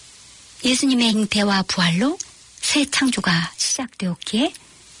 예수님의 잉태와 부활로 새 창조가 시작되었기에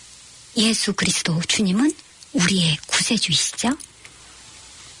예수 그리스도 주님은 우리의 구세주이시죠.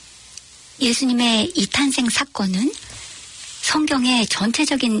 예수님의 이 탄생 사건은 성경의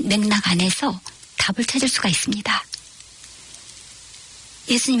전체적인 맥락 안에서 답을 찾을 수가 있습니다.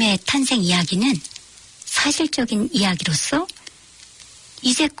 예수님의 탄생 이야기는 사실적인 이야기로서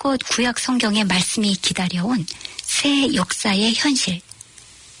이제껏 구약 성경의 말씀이 기다려온 새 역사의 현실,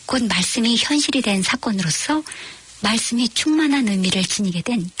 곧 말씀이 현실이 된 사건으로서 말씀이 충만한 의미를 지니게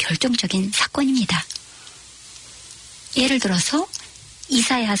된 결정적인 사건입니다. 예를 들어서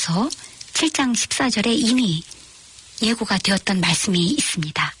이사야서 7장 14절에 이미 예고가 되었던 말씀이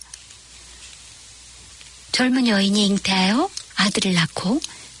있습니다. 젊은 여인이 잉태하여 아들을 낳고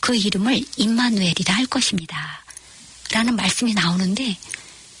그 이름을 임마누엘이라 할 것입니다. 라는 말씀이 나오는데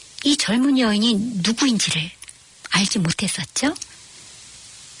이 젊은 여인이 누구인지를 알지 못했었죠.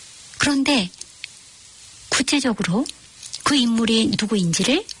 그런데 구체적으로 그 인물이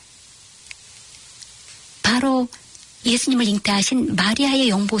누구인지를 바로 예수님을 잉태하신 마리아의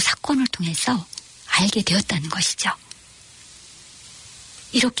영보 사건을 통해서 알게 되었다는 것이죠.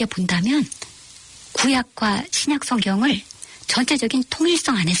 이렇게 본다면 구약과 신약 성경을 전체적인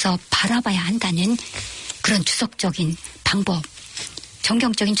통일성 안에서 바라봐야 한다는 그런 주석적인 방법,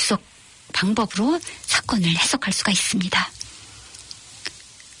 정경적인 주석 방법으로 사건을 해석할 수가 있습니다.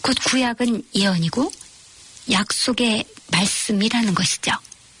 곧 구약은 예언이고 약속의 말씀이라는 것이죠.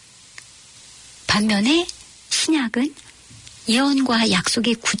 반면에 신약은 예언과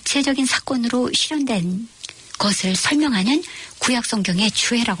약속이 구체적인 사건으로 실현된 것을 설명하는 구약 성경의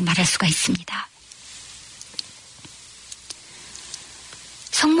주해라고 말할 수가 있습니다.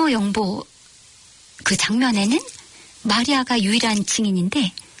 성모 영보 그 장면에는 마리아가 유일한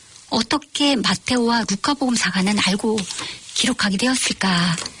증인인데 어떻게 마테오와 루카복음사가는 알고 기록하게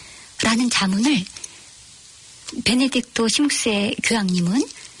되었을까라는 자문을 베네딕토 16세 교황님은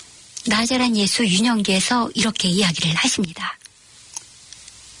나자란 예수 윤영기에서 이렇게 이야기를 하십니다.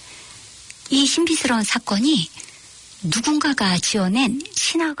 이 신비스러운 사건이 누군가가 지어낸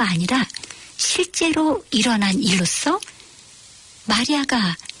신화가 아니라 실제로 일어난 일로서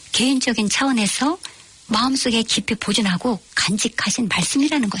마리아가 개인적인 차원에서 마음속에 깊이 보존하고 간직하신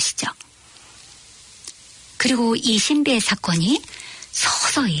말씀이라는 것이죠. 그리고 이 신비의 사건이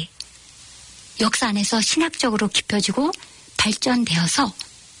서서히 역사 안에서 신학적으로 깊어지고 발전되어서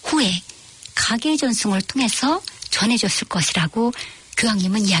후에 가계전승을 통해서 전해졌을 것이라고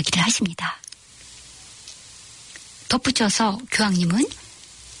교황님은 이야기를 하십니다. 덧붙여서 교황님은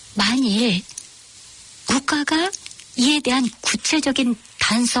만일 국가가 이에 대한 구체적인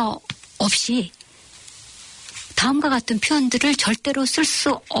단서 없이 다음과 같은 표현들을 절대로 쓸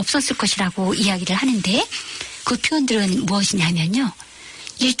수 없었을 것이라고 이야기를 하는데 그 표현들은 무엇이냐면요.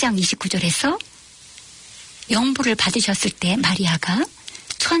 1장 29절에서 영부를 받으셨을 때 마리아가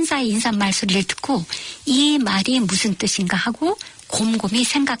천사의 인사말 소리를 듣고 이 말이 무슨 뜻인가 하고 곰곰이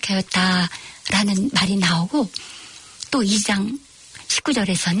생각하였다라는 말이 나오고 또 2장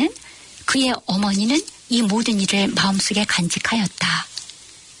 19절에서는 그의 어머니는 이 모든 일을 마음속에 간직하였다.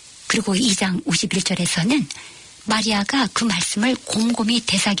 그리고 2장 51절에서는 마리아가 그 말씀을 곰곰이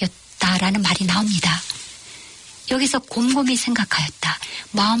되새겼다라는 말이 나옵니다. 여기서 곰곰이 생각하였다.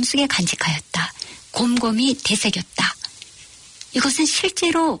 마음속에 간직하였다. 곰곰이 되새겼다. 이것은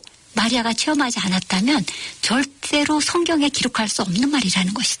실제로 마리아가 체험하지 않았다면 절대로 성경에 기록할 수 없는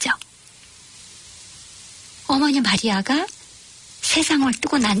말이라는 것이죠. 어머니 마리아가 세상을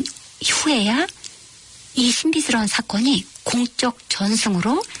뜨고 난 후에야 이 신비스러운 사건이 공적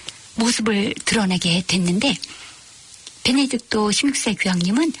전승으로 모습을 드러내게 됐는데 베네딕토 16세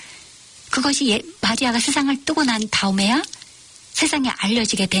교황님은 그것이 마리아가 세상을 뜨고 난 다음에야 세상에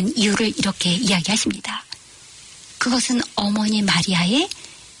알려지게 된 이유를 이렇게 이야기하십니다. 그것은 어머니 마리아의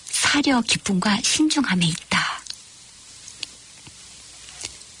사려 기쁨과 신중함에 있다.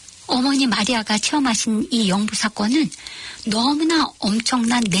 어머니 마리아가 체험하신 이 영부 사건은 너무나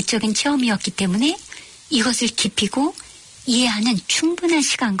엄청난 내적인 체험이었기 때문에 이것을 깊이고 이해하는 충분한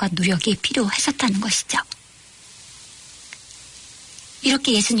시간과 노력이 필요했었다는 것이죠.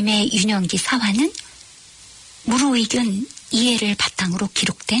 이렇게 예수님의 유년기 사화는 무르익은 이해를 바탕으로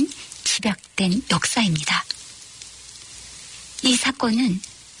기록된 집약된 역사입니다. 이 사건은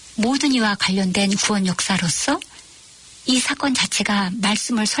모든 이와 관련된 구원 역사로서 이 사건 자체가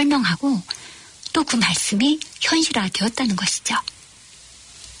말씀을 설명하고 또 그 말씀이 현실화되었다는 것이죠.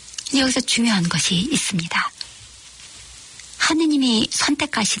 여기서 중요한 것이 있습니다. 하느님이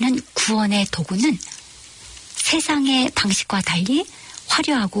선택하시는 구원의 도구는 세상의 방식과 달리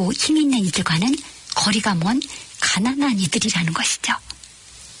화려하고 힘있는 이들과는 거리가 먼 가난한 이들이라는 것이죠.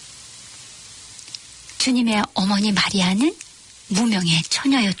 주님의 어머니 마리아는 무명의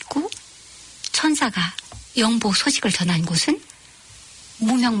처녀였고 천사가 영보 소식을 전한 곳은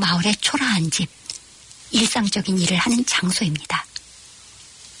무명 마을의 초라한 집, 일상적인 일을 하는 장소입니다.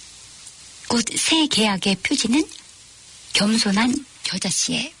 곧 새 계약의 표지는 겸손한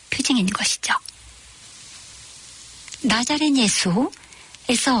겨자씨의 표징인 것이죠. 나자렛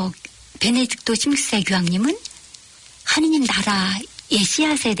예수에서 베네딕토 16세 교황님은 하느님 나라의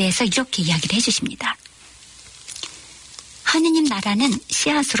씨앗에 대해서 이렇게 이야기를 해주십니다. 하느님 나라는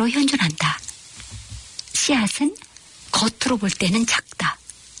씨앗으로 현존한다. 씨앗은 겉으로 볼 때는 작다.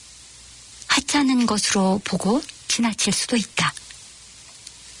 하찮은 것으로 보고 지나칠 수도 있다.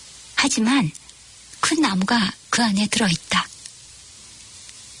 하지만 큰 나무가 그 안에 들어있다.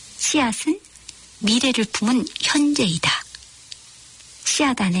 씨앗은 미래를 품은 현재이다.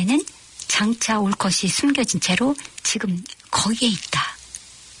 씨앗 안에는 장차 올 것이 숨겨진 채로 지금 거기에 있다.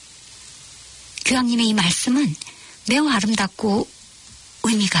 교황님의 이 말씀은 매우 아름답고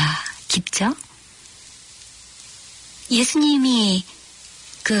의미가 깊죠? 예수님이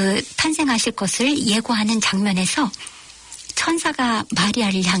탄생하실 것을 예고하는 장면에서 천사가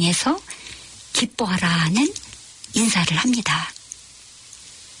마리아를 향해서 기뻐하라는 인사를 합니다.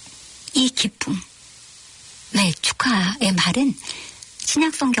 이 기쁨, 축하의 말은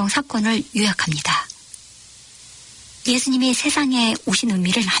신약성경 사건을 요약합니다. 예수님이 세상에 오신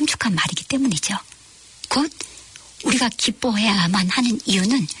의미를 함축한 말이기 때문이죠. 곧 우리가 기뻐해야만 하는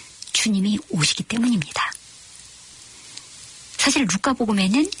이유는 주님이 오시기 때문입니다. 사실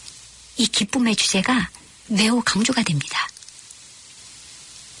루카복음에는 이 기쁨의 주제가 매우 강조가 됩니다.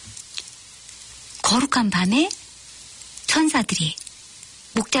 거룩한 밤에 천사들이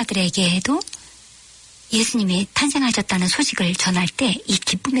목자들에게도 예수님이 탄생하셨다는 소식을 전할 때 이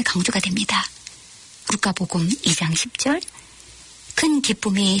기쁨이 강조가 됩니다. 루카복음 2장 10절 큰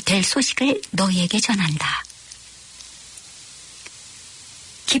기쁨이 될 소식을 너희에게 전한다.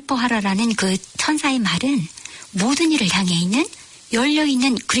 기뻐하라라는 그 천사의 말은 모든 일을 향해 있는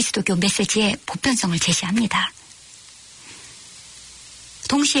열려있는 그리스도교 메시지의 보편성을 제시합니다.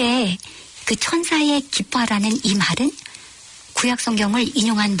 동시에 그 천사의 기뻐하라는 이 말은 구약성경을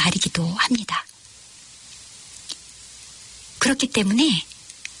인용한 말이기도 합니다. 그렇기 때문에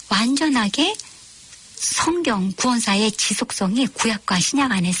완전하게 성경 구원사의 지속성이 구약과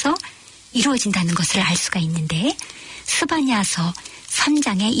신약 안에서 이루어진다는 것을 알 수가 있는데 스바냐서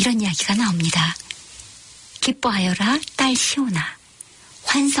 3장에 이런 이야기가 나옵니다. 기뻐하여라 딸 시온아,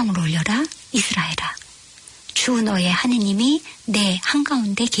 환성을 올려라 이스라엘아, 주 너의 하느님이 내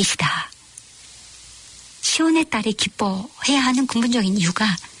한가운데 계시다. 시온의 딸이 기뻐해야 하는 근본적인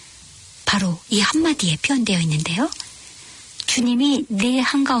이유가 바로 이 한마디에 표현되어 있는데요. 주님이 내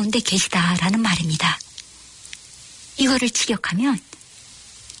한가운데 계시다라는 말입니다. 이거를 직역하면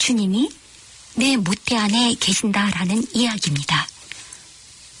주님이 내 모태 안에 계신다라는 이야기입니다.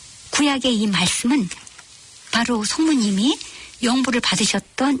 구약의 이 말씀은 바로 성모님이 영부를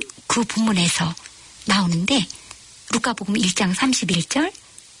받으셨던 그 본문에서 나오는데 루카복음 1장 31절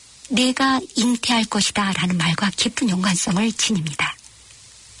내가 잉태할 것이다 라는 말과 깊은 연관성을 지닙니다.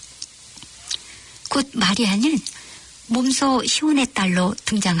 곧 마리아는 몸소 시온의 딸로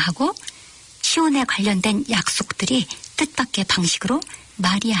등장하고 시온에 관련된 약속들이 뜻밖의 방식으로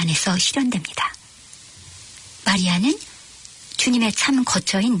마리아 안에서 실현됩니다. 마리아는 주님의 참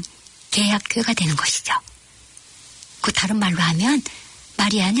거처인 계약교회가 되는 것이죠. 그 다른 말로 하면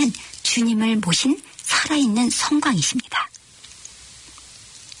마리아는 주님을 모신 살아있는 성광이십니다.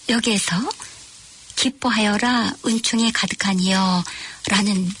 여기에서 기뻐하여라 은총이 가득하니여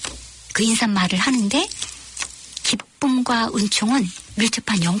라는 그 인사말을 하는데 기쁨과 은총은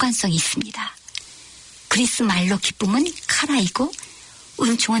밀접한 연관성이 있습니다. 그리스 말로 기쁨은 카라이고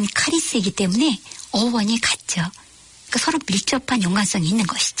은총은 카리스이기 때문에 어원이 같죠. 그러니까 서로 밀접한 연관성이 있는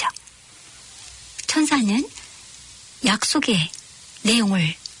것이죠. 천사는 약속의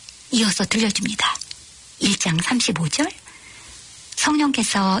내용을 이어서 들려줍니다. 1장 35절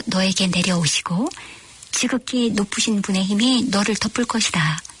성령께서 너에게 내려오시고 지극히 높으신 분의 힘이 너를 덮을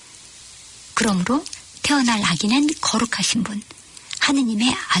것이다. 그러므로 태어날 아기는 거룩하신 분,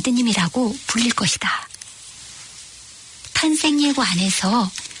 하느님의 아드님이라고 불릴 것이다. 탄생예고 안에서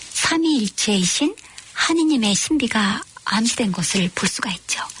삼위일체이신 하느님의 신비가 암시된 것을 볼 수가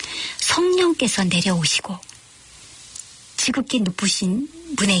있죠. 성령께서 내려오시고 지극히 높으신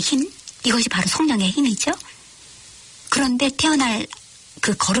분의 힘, 이것이 바로 성령의 힘이죠. 그런데 태어날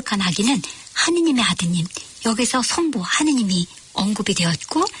그 거룩한 아기는 하느님의 아드님, 여기서 성부 하느님이 언급이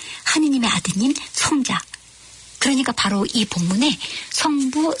되었고 하느님의 아드님 성자, 그러니까 바로 이 본문에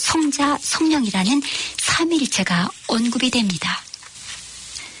성부, 성자, 성령이라는 삼위일체가 언급이 됩니다.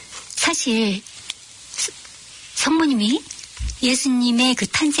 사실 성모님이 예수님의 그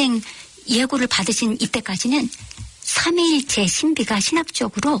탄생 예고를 받으신 이때까지는 삼위일체 신비가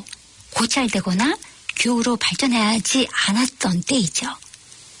신학적으로 고찰되거나 교우로 발전하지 않았던 때이죠.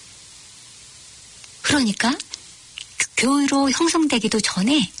 그러니까 교우로 형성되기도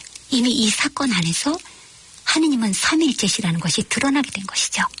전에 이미 이 사건 안에서 하느님은 삼위일체시라는 것이 드러나게 된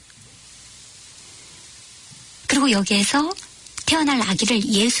것이죠. 그리고 여기에서 태어날 아기를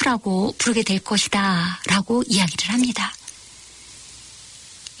예수라고 부르게 될 것이다 라고 이야기를 합니다.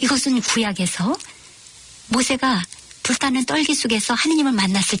 이것은 구약에서 모세가 불타는 떨기 속에서 하느님을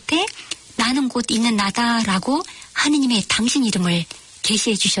만났을 때 나는 곧 있는 나다라고 하느님의 당신 이름을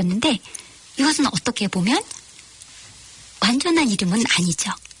계시해 주셨는데 이것은 어떻게 보면 완전한 이름은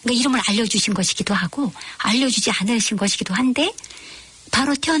아니죠. 그러니까 이름을 알려주신 것이기도 하고 알려주지 않으신 것이기도 한데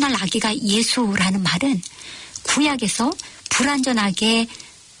바로 태어날 아기가 예수라는 말은 구약에서 불완전하게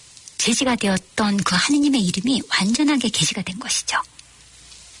제시가 되었던 그 하느님의 이름이 완전하게 계시가 된 것이죠.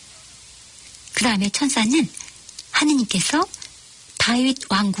 그 다음에 천사는 하느님께서 다윗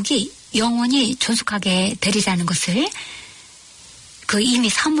왕국이 영원히 존속하게 되리라는 것을 그 이미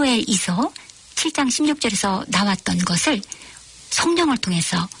사무엘이서 7장 16절에서 나왔던 것을 성령을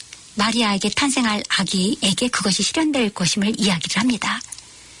통해서 마리아에게 탄생할 아기에게 그것이 실현될 것임을 이야기를 합니다.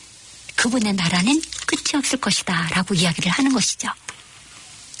 그분의 나라는 끝이 없을 것이다 라고 이야기를 하는 것이죠.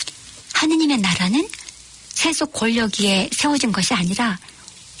 하느님의 나라는 세속 권력 위에 세워진 것이 아니라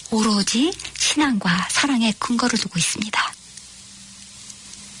오로지 신앙과 사랑의 근거를 두고 있습니다.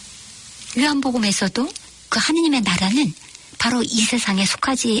 요한복음에서도 그 하느님의 나라는 바로 이 세상에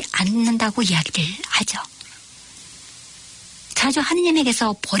속하지 않는다고 이야기를 하죠. 자주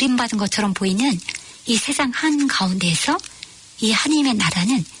하느님에게서 버림받은 것처럼 보이는 이 세상 한가운데에서 이 하느님의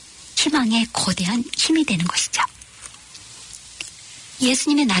나라는 희망의 거대한 힘이 되는 것이죠.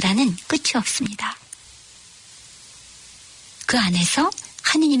 예수님의 나라는 끝이 없습니다. 그 안에서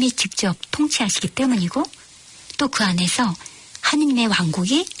하느님이 직접 통치하시기 때문이고 또 그 안에서 하느님의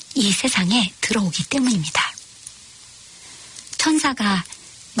왕국이 이 세상에 들어오기 때문입니다. 천사가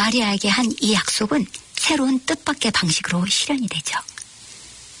마리아에게 한 이 약속은 새로운 뜻밖의 방식으로 실현이 되죠.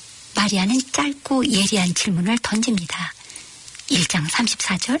 마리아는 짧고 예리한 질문을 던집니다. 1장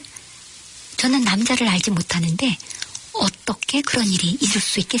 34절 저는 남자를 알지 못하는데 어떻게 그런 일이 있을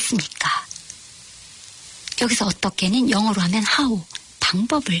수 있겠습니까? 여기서 어떻게는 영어로 하면 how,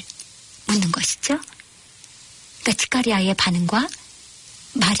 방법을 묻는 것이죠. 그러니까 지카리아의 반응과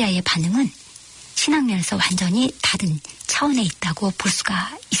마리아의 반응은 신학면에서 완전히 다른 차원에 있다고 볼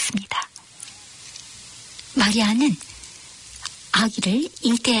수가 있습니다. 마리아는 아기를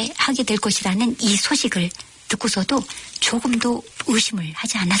잉태하게 될 것이라는 이 소식을 듣고서도 조금도 의심을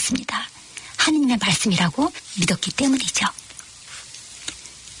하지 않았습니다. 하느님의 말씀이라고 믿었기 때문이죠.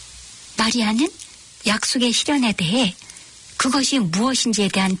 마리아는 약속의 실현에 대해 그것이 무엇인지에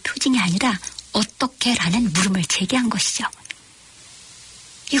대한 표징이 아니라 어떻게라는 물음을 제기한 것이죠.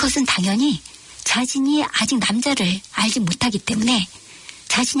 이것은 당연히 자신이 아직 남자를 알지 못하기 때문에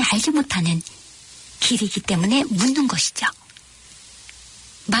자신이 알지 못하는 길이기 때문에 묻는 것이죠.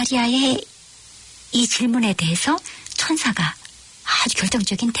 마리아의 이 질문에 대해서 천사가 아주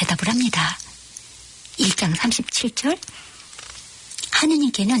결정적인 대답을 합니다. 1장 37절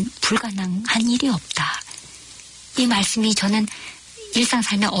하느님께는 불가능한 일이 없다. 이 말씀이 저는 일상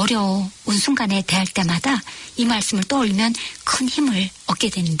삶에 어려운 순간에 대할 때마다 이 말씀을 떠올리면 큰 힘을 얻게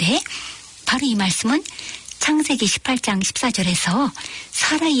되는데 바로 이 말씀은 창세기 18장 14절에서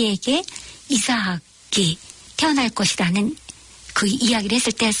사라이에게 이삭이 태어날 것이라는 그 이야기를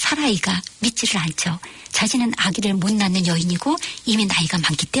했을 때 사라이가 믿지를 않죠. 자신은 아기를 못 낳는 여인이고 이미 나이가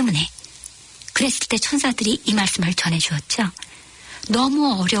많기 때문에. 그랬을 때 천사들이 이 말씀을 전해주었죠.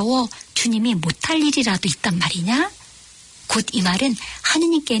 너무 어려워 주님이 못할 일이라도 있단 말이냐? 곧 이 말은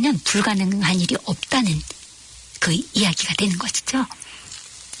하느님께는 불가능한 일이 없다는 그 이야기가 되는 것이죠.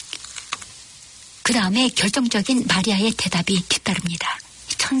 그 다음에 결정적인 마리아의 대답이 뒤따릅니다.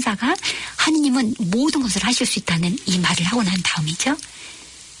 천사가 하느님은 모든 것을 하실 수 있다는 이 말을 하고 난 다음이죠.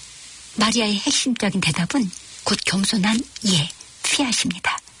 마리아의 핵심적인 대답은 곧 겸손한 예,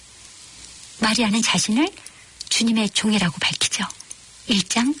 피하십니다. 마리아는 자신을 주님의 종이라고 밝히죠.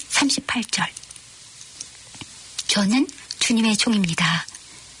 1장 38절 저는 주님의 종입니다.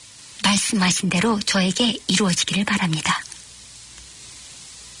 말씀하신 대로 저에게 이루어지기를 바랍니다.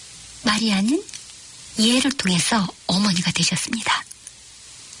 마리아는 예를 통해서 어머니가 되셨습니다.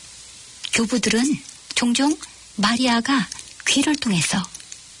 교부들은 종종 마리아가 귀를 통해서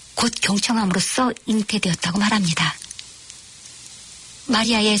곧 경청함으로써 잉태되었다고 말합니다.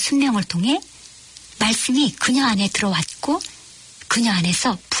 마리아의 순명을 통해 말씀이 그녀 안에 들어왔고 그녀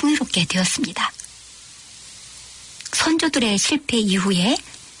안에서 풍요롭게 되었습니다. 선조들의 실패 이후에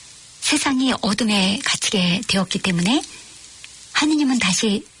세상이 어둠에 갇히게 되었기 때문에 하느님은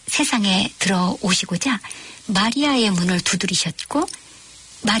다시 세상에 들어오시고자 마리아의 문을 두드리셨고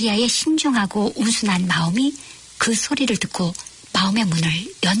마리아의 신중하고 온순한 마음이 그 소리를 듣고 마음의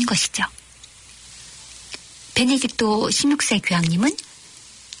문을 연 것이죠. 베네딕토 16세 교황님은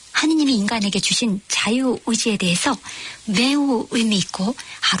하느님이 인간에게 주신 자유의지에 대해서 매우 의미 있고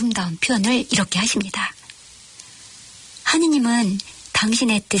아름다운 표현을 이렇게 하십니다. 하느님은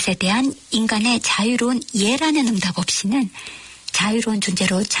당신의 뜻에 대한 인간의 자유로운 예라는 응답 없이는 자유로운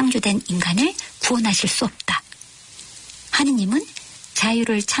존재로 창조된 인간을 구원하실 수 없다. 하느님은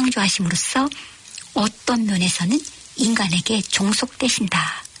자유를 창조하심으로써 어떤 면에서는 인간에게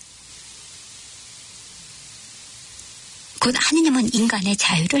종속되신다. 곧 하느님은 인간의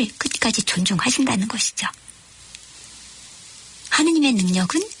자유를 끝까지 존중하신다는 것이죠. 하느님의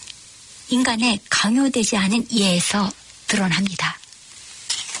능력은 인간의 강요되지 않은 예에서 드러납니다.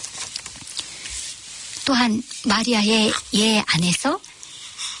 또한 마리아의 예 안에서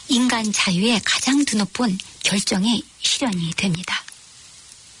인간 자유의 가장 드높은 결정이 실현이 됩니다.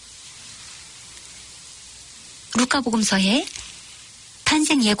 루카복음서의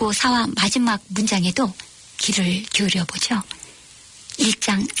탄생 예고 사화 마지막 문장에도 귀를 기울여보죠.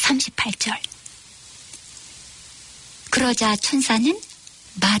 1장 38절 그러자 천사는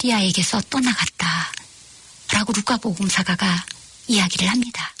마리아에게서 떠나갔다 라고 루카복음사가가 이야기를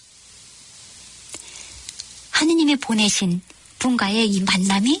합니다. 하느님이 보내신 분과의 이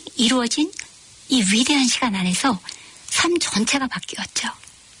만남이 이루어진 이 위대한 시간 안에서 삶 전체가 바뀌었죠.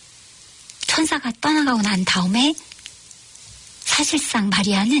 천사가 떠나가고 난 다음에 사실상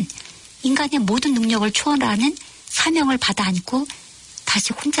마리아는 인간의 모든 능력을 초월하는 사명을 받아 안고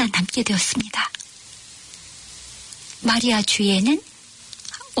다시 혼자 남게 되었습니다. 마리아 주위에는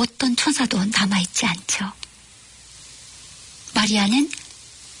어떤 천사도 남아있지 않죠. 마리아는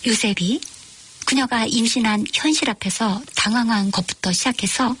요셉이 그녀가 임신한 현실 앞에서 당황한 것부터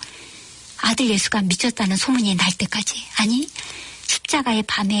시작해서 아들 예수가 미쳤다는 소문이 날 때까지, 아니 십자가의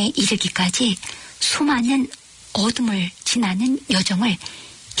밤에 이르기까지 수많은 어둠을 지나는 여정을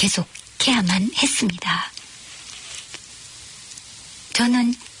계속해야만 했습니다.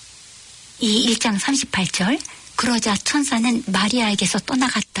 저는 이 1장 38절 그러자 천사는 마리아에게서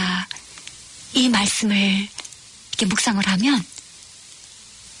떠나갔다. 이 말씀을 이렇게 묵상을 하면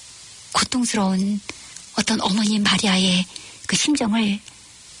고통스러운 어떤 어머니 마리아의 그 심정을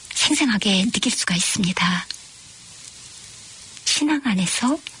생생하게 느낄 수가 있습니다. 신앙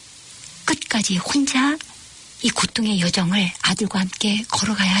안에서 끝까지 혼자 이 고통의 여정을 아들과 함께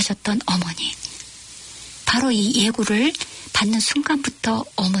걸어가야 하셨던 어머니. 바로 이 예고를 받는 순간부터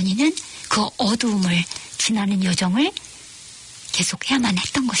어머니는 그 어두움을 지나는 여정을 계속해야만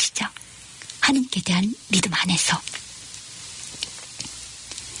했던 것이죠. 하나님께 대한 믿음 안에서.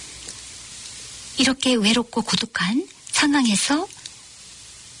 이렇게 외롭고 고독한 상황에서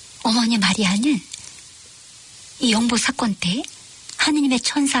어머니 마리아는 이 영보 사건 때 하느님의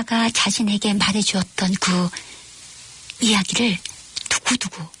천사가 자신에게 말해주었던 그 이야기를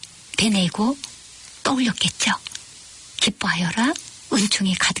두고두고 되뇌고 떠올렸겠죠. 기뻐하여라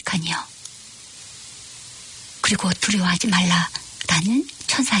은총이 가득하니여. 그리고 두려워하지 말라라는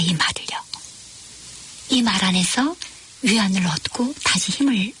천사의 이 말을요. 이 말 안에서 위안을 얻고 다시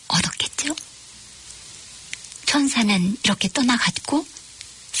힘을 얻었겠죠. 천사는 이렇게 떠나갔고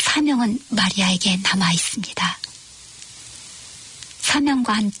사명은 마리아에게 남아 있습니다.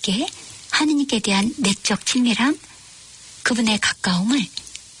 사명과 함께 하느님께 대한 내적 친밀함, 그분의 가까움을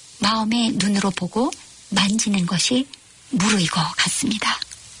마음의 눈으로 보고 만지는 것이 무르익어 갔습니다.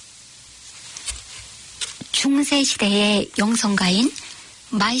 중세 시대의 영성가인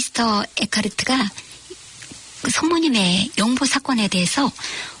마이스터 에카르트가 성모님의 영보 사건에 대해서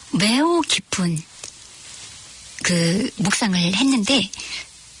매우 깊은 그 묵상을 했는데,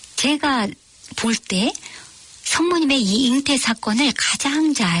 제가 볼 때 성모님의 이 잉태 사건을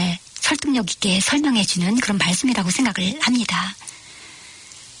가장 잘 설득력 있게 설명해주는 그런 말씀이라고 생각을 합니다.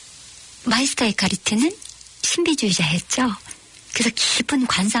 마이스터 에카르트는 신비주의자였죠. 그래서 깊은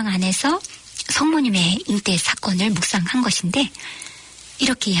관상 안에서 성모님의 잉태 사건을 묵상한 것인데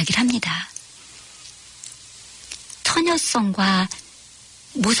이렇게 이야기를 합니다. 처녀성과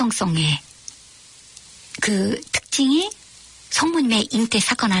모성성의 그 특징이 성모님의 잉태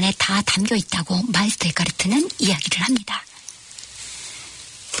사건 안에 다 담겨 있다고 마이스터 에카르트는 이야기를 합니다.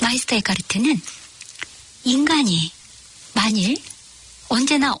 마이스터 에카르트는 인간이 만일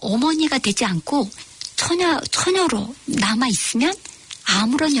언제나 어머니가 되지 않고 처녀로 남아있으면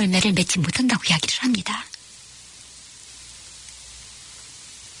아무런 열매를 맺지 못한다고 이야기를 합니다.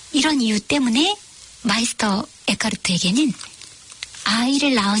 이런 이유 때문에 마이스터 에카르트에게는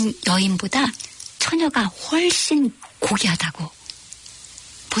아이를 낳은 여인보다 처녀가 훨씬 고귀하다고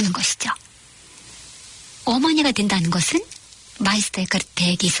보는 것이죠. 어머니가 된다는 것은 마이스터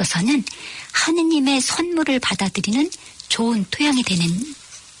에카르트에게 있어서는 하느님의 선물을 받아들이는 좋은 토양이 되는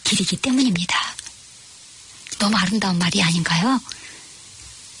길이기 때문입니다. 너무 아름다운 말이 아닌가요?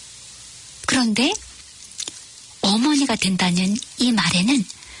 그런데 어머니가 된다는 이 말에는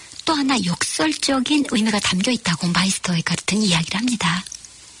또 하나 역설적인 의미가 담겨 있다고 마이스터 에카르트는 이야기를 합니다.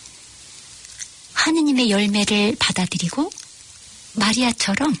 하느님의 열매를 받아들이고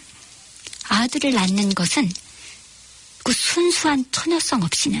마리아처럼 아들을 낳는 것은 그 순수한 처녀성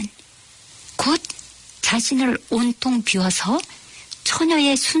없이는, 곧 자신을 온통 비워서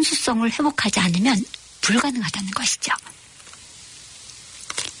처녀의 순수성을 회복하지 않으면 불가능하다는 것이죠.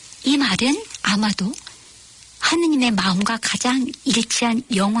 이 말은 아마도 하느님의 마음과 가장 일치한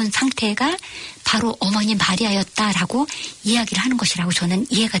영혼 상태가 바로 어머니 마리아였다라고 이야기를 하는 것이라고 저는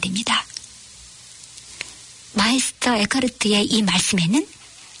이해가 됩니다. 마이스터 에카르트의 이 말씀에는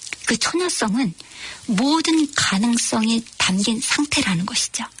그 처녀성은 모든 가능성이 담긴 상태라는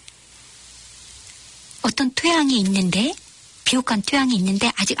것이죠. 어떤 토양이 있는데, 비옥한 토양이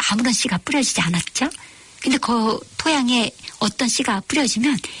있는데 아직 아무런 씨가 뿌려지지 않았죠. 근데 그 토양에 어떤 씨가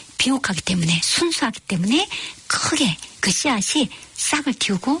뿌려지면 비옥하기 때문에, 순수하기 때문에 크게 그 씨앗이 싹을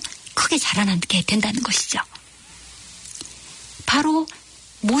틔우고 크게 자라나게 된다는 것이죠. 바로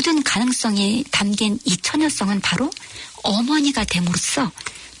모든 가능성이 담긴 이 처녀성은 바로 어머니가 됨으로써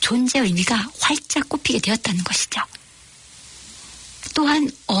존재의 의미가 활짝 꼽히게 되었다는 것이죠.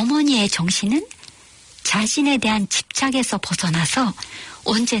 또한 어머니의 정신은 자신에 대한 집착에서 벗어나서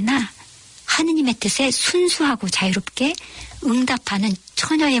언제나 하느님의 뜻에 순수하고 자유롭게 응답하는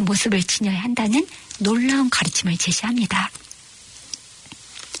처녀의 모습을 지녀야 한다는 놀라운 가르침을 제시합니다.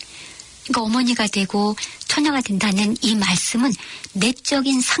 그러니까 어머니가 되고 처녀가 된다는 이 말씀은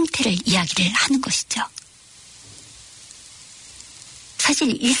내적인 상태를 이야기를 하는 것이죠.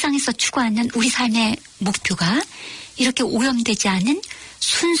 사실 일상에서 추구하는 우리 삶의 목표가 이렇게 오염되지 않은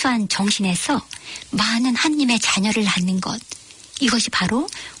순수한 정신에서 많은 하느님의 자녀를 낳는 것, 이것이 바로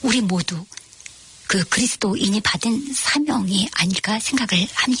우리 모두 그 그리스도인이 받은 사명이 아닐까 생각을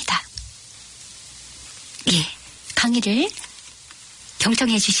합니다. 예, 강의를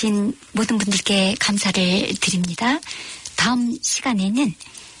경청해 주신 모든 분들께 감사를 드립니다. 다음 시간에는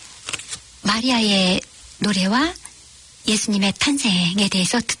마리아의 노래와 예수님의 탄생에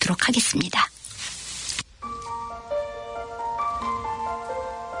대해서 듣도록 하겠습니다.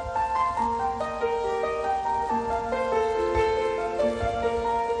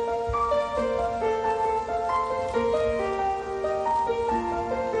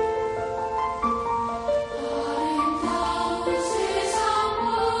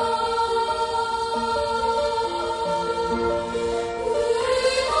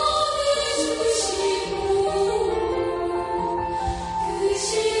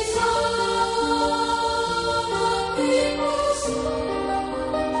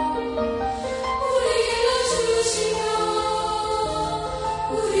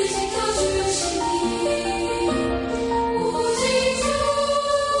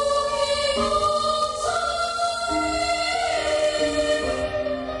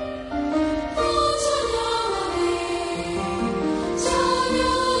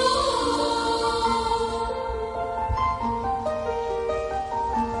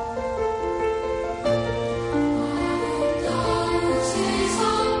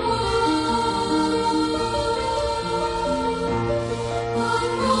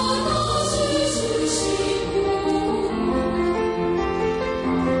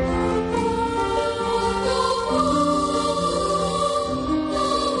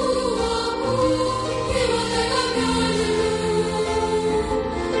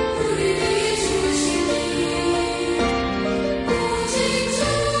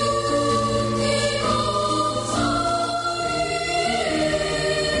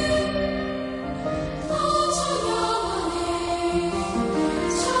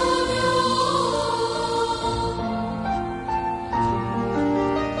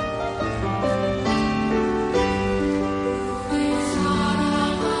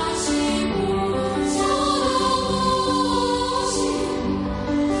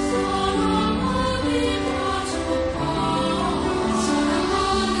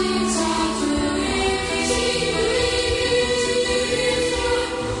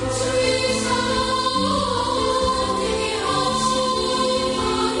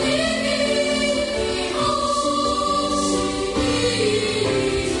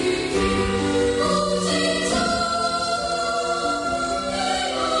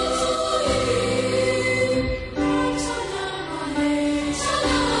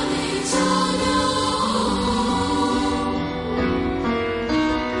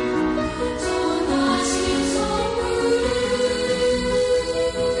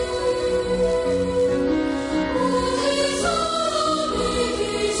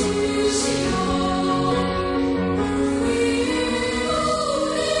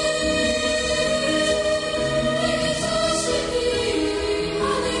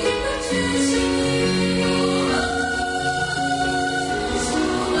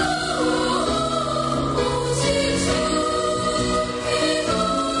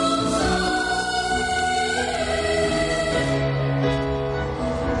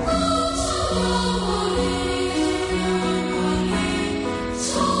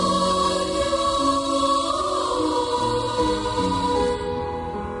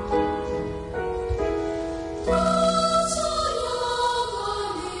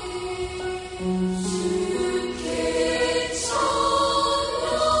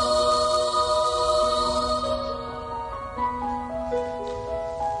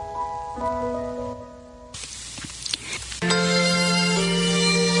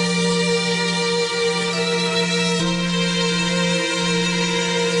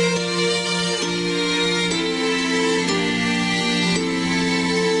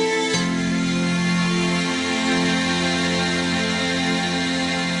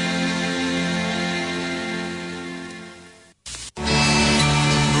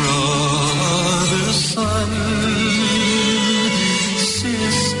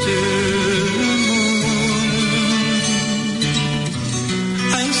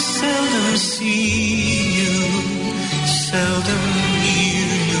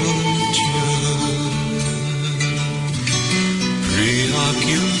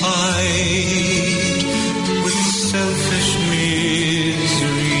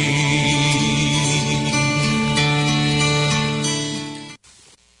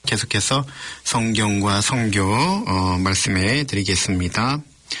 계속해서 성경과 선교 말씀해 드리겠습니다.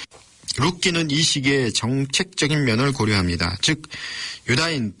 룻기는 이 시기에 정책적인 면을 고려합니다. 즉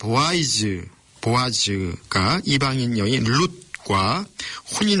유다인 보아즈가 이방인 여인 룻과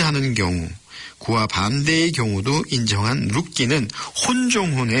혼인하는 경우 그와 반대의 경우도 인정한 룻기는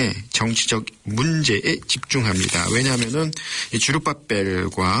혼종혼의 정치적 문제에 집중합니다. 왜냐하면은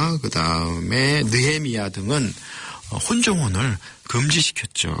주룹바벨과 그 다음에 느헤미야 등은 혼종혼을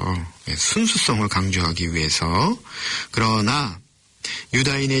금지시켰죠. 순수성을 강조하기 위해서. 그러나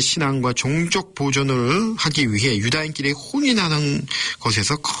유다인의 신앙과 종족 보존을 하기 위해 유다인끼리 혼인하는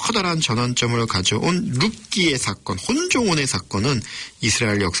것에서 커다란 전환점을 가져온 룻기의 사건, 혼종혼의 사건은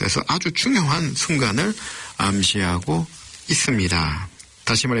이스라엘 역사에서 아주 중요한 순간을 암시하고 있습니다.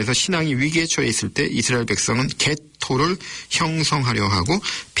 다시 말해서 신앙이 위기에 처해 있을 때 이스라엘 백성은 개토를 형성하려 하고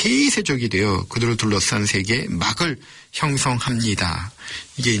폐쇄적이 되어 그들을 둘러싼 세계에 막을 형성합니다.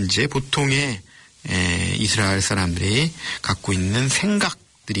 이게 이제 보통의 이스라엘 사람들이 갖고 있는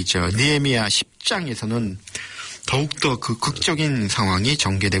생각들이죠. 느헤미야 10장에서는 더욱더 그 극적인 상황이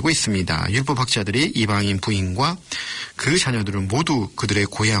전개되고 있습니다. 율법학자들이 이방인 부인과 그 자녀들을 모두 그들의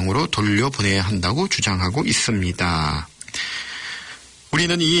고향으로 돌려보내야 한다고 주장하고 있습니다.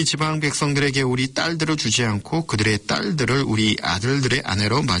 우리는 이 지방 백성들에게 우리 딸들을 주지 않고 그들의 딸들을 우리 아들들의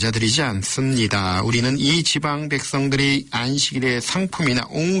아내로 맞아들이지 않습니다. 우리는 이 지방 백성들이 안식일의 상품이나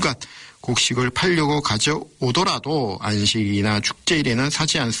온갖 곡식을 팔려고 가져오더라도 안식일이나 축제일에는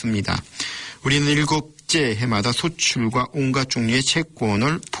사지 않습니다. 우리는 7째 해마다 소출과 온갖 종류의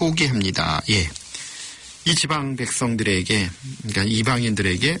채권을 포기합니다. 예. 이 지방 백성들에게, 그러니까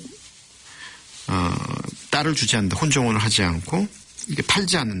이방인들에게, 딸을 주지 않는다. 혼종혼을 하지 않고, 이게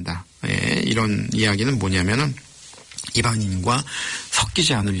팔지 않는다. 예. 이런 이야기는 뭐냐면은, 이방인과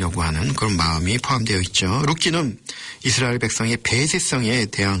섞이지 않으려고 하는 그런 마음이 포함되어 있죠. 룻기는 이스라엘 백성의 배세성에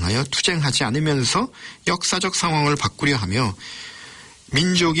대항하여 투쟁하지 않으면서 역사적 상황을 바꾸려 하며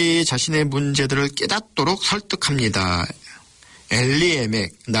민족이 자신의 문제들을 깨닫도록 설득합니다.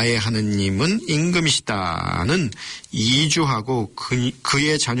 엘리에멕 나의 하느님은 임금이시다는 이주하고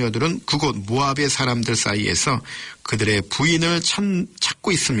그의 자녀들은 그곳 모압의 사람들 사이에서 그들의 부인을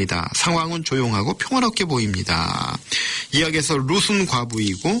찾고 있습니다. 상황은 조용하고 평화롭게 보입니다. 이야기에서 룻은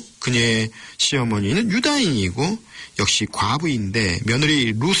과부이고 그녀의 시어머니는 유다인이고 역시 과부인데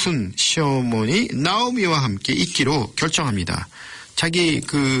며느리 룻은 시어머니 나오미와 함께 있기로 결정합니다. 자기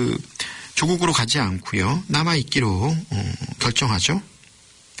조국으로 가지 않고요. 남아있기로 결정하죠.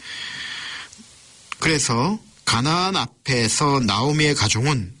 그래서 가나안 앞에서 나오미의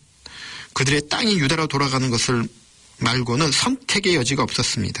가족은 그들의 땅이 유다로 돌아가는 것을 말고는 선택의 여지가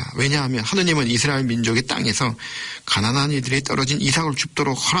없었습니다. 왜냐하면 하느님은 이스라엘 민족의 땅에서 가난한 이들이 떨어진 이삭을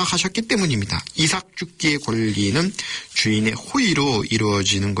줍도록 허락하셨기 때문입니다. 이삭 줍기의 권리는 주인의 호의로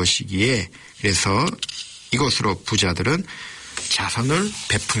이루어지는 것이기에 그래서 이것으로 부자들은 자선을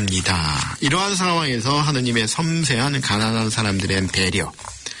베풉니다. 이러한 상황에서 하느님의 섬세한 가난한 사람들의 배려.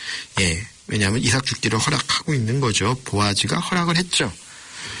 예, 왜냐하면 이삭 죽기를 허락하고 있는 거죠. 보아지가 허락을 했죠.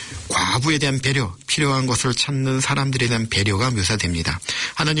 과부에 대한 배려, 필요한 것을 찾는 사람들에 대한 배려가 묘사됩니다.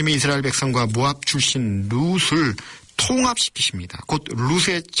 하느님이 이스라엘 백성과 모압 출신 룻을 통합시키십니다. 곧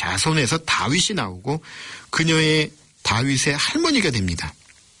룻의 자손에서 다윗이 나오고 그녀의 다윗의 할머니가 됩니다.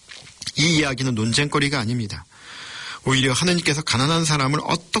 이 이야기는 논쟁거리가 아닙니다. 오히려 하느님께서 가난한 사람을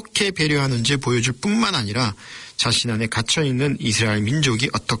어떻게 배려하는지 보여줄 뿐만 아니라 자신 안에 갇혀있는 이스라엘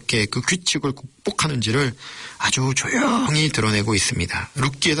민족이 어떻게 그 규칙을 극복하는지를 아주 조용히 드러내고 있습니다.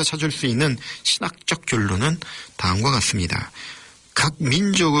 룻기에서 찾을 수 있는 신학적 결론은 다음과 같습니다. 각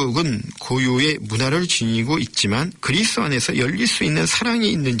민족은 고유의 문화를 지니고 있지만 그리스도 안에서 열릴 수 있는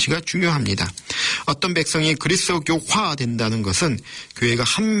사랑이 있는지가 중요합니다. 어떤 백성이 그리스도교화된다는 것은 교회가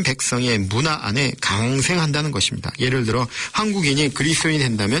한 백성의 문화 안에 강생한다는 것입니다. 예를 들어 한국인이 그리스도인이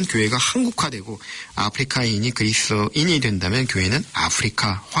된다면 교회가 한국화되고 아프리카인이 그리스도인이 된다면 교회는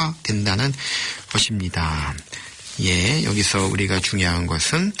아프리카화된다는 것입니다. 예, 여기서 우리가 중요한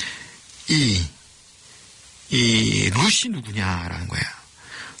것은 이 룻이 누구냐라는 거야.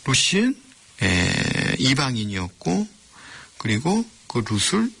 룻은 이방인이었고 그리고 그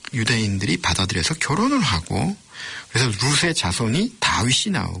룻을 유대인들이 받아들여서 결혼을 하고 그래서 룻의 자손이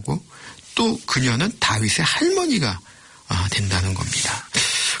다윗이 나오고 또 그녀는 다윗의 할머니가 된다는 겁니다.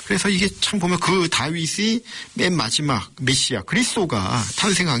 그래서 이게 참 보면 그 다윗이 맨 마지막 메시아 그리스도가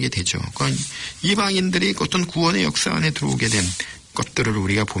탄생하게 되죠. 그러니까 이방인들이 어떤 구원의 역사 안에 들어오게 된 것들을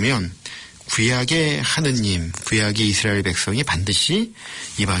우리가 보면 구약의 하느님, 구약의 이스라엘 백성이 반드시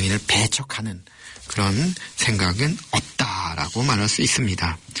이방인을 배척하는 그런 생각은 없다라고 말할 수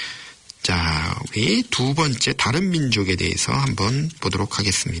있습니다. 자, 우리 두 번째 다른 민족에 대해서 한번 보도록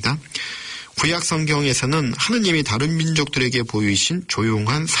하겠습니다. 구약 성경에서는 하느님이 다른 민족들에게 보이신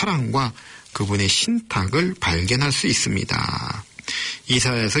조용한 사랑과 그분의 신탁을 발견할 수 있습니다.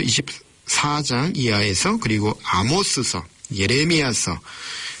 이사야서 24장 이하에서 그리고 아모스서, 예레미야서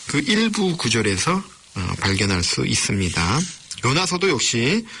그 일부 구절에서 발견할 수 있습니다. 요나서도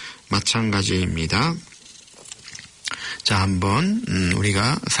역시 마찬가지입니다. 자, 한번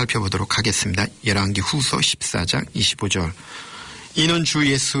우리가 살펴보도록 하겠습니다. 열왕기 후서 14장 25절. 이는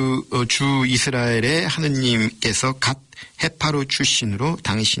주 이스라엘의 하느님께서 갓 헤파로 출신으로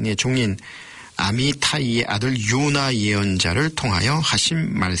당신의 종인 아미타이의 아들 요나 예언자를 통하여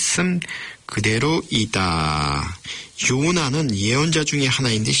하신 말씀 그대로이다. 요나는 예언자 중에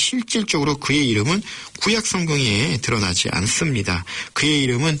하나인데 실질적으로 그의 이름은 구약 성경에 드러나지 않습니다. 그의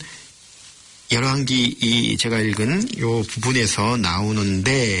이름은 열왕기 제가 읽은 요 부분에서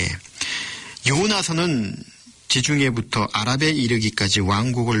나오는데, 요나서는 지중해부터 아랍에 이르기까지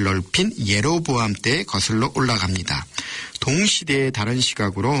왕국을 넓힌 예로보암 때에 거슬러 올라갑니다. 동시대의 다른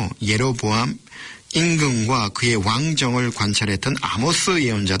시각으로 예로보암 임금과 그의 왕정을 관찰했던 아모스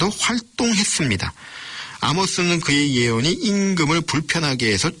예언자도 활동했습니다. 아모스는 그의 예언이 임금을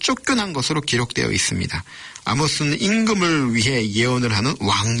불편하게 해서 쫓겨난 것으로 기록되어 있습니다. 아모스는 임금을 위해 예언을 하는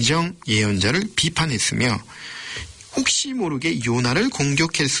왕정 예언자를 비판했으며 혹시 모르게 요나를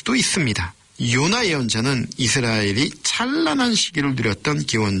공격할 수도 있습니다. 요나 예언자는 이스라엘이 찬란한 시기를 누렸던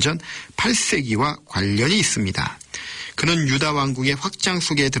기원전 8세기와 관련이 있습니다. 그는 유다 왕국의 확장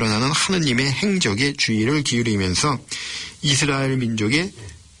속에 드러나는 하느님의 행적에 주의를 기울이면서 이스라엘 민족의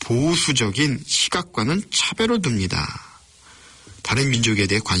보수적인 시각과는 차별을 둡니다. 다른 민족에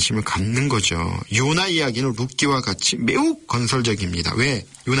대해 관심을 갖는 거죠. 요나 이야기는 룻기와 같이 매우 건설적입니다. 왜?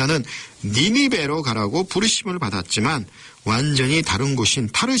 요나는 니니베로 가라고 부르심을 받았지만 완전히 다른 곳인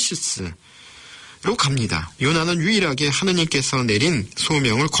타르시스로 갑니다. 요나는 유일하게 하느님께서 내린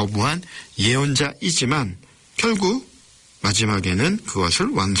소명을 거부한 예언자이지만 결국 마지막에는 그것을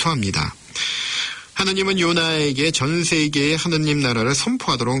완수합니다. 하느님은 요나에게 전 세계의 하느님 나라를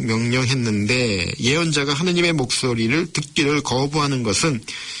선포하도록 명령했는데 예언자가 하느님의 목소리를 듣기를 거부하는 것은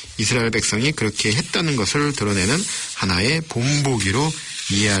이스라엘 백성이 그렇게 했다는 것을 드러내는 하나의 본보기로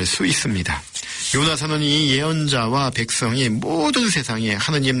이해할 수 있습니다. 요나서는 이 예언자와 백성이 모든 세상에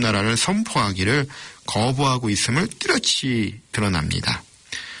하느님 나라를 선포하기를 거부하고 있음을 뚜렷이 드러납니다.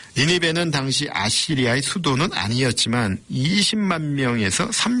 니니베는 당시 아시리아의 수도는 아니었지만 20만 명에서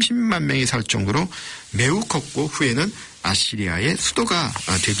 30만 명이 살 정도로 매우 컸고 후에는 아시리아의 수도가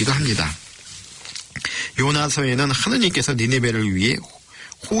되기도 합니다. 요나서에는 하느님께서 니니베를 위해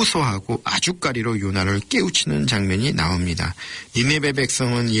호소하고 아주까리로 요나를 깨우치는 장면이 나옵니다. 니니베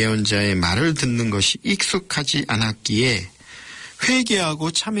백성은 예언자의 말을 듣는 것이 익숙하지 않았기에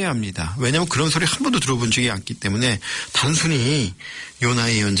회개하고 참회합니다. 왜냐하면 그런 소리 한 번도 들어본 적이 없기 때문에 단순히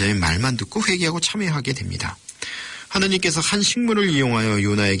요나의 예언자의 말만 듣고 회개하고 참회하게 됩니다. 하느님께서 한 식물을 이용하여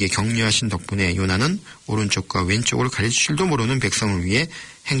요나에게 격려하신 덕분에 요나는 오른쪽과 왼쪽을 가릴 줄도 모르는 백성을 위해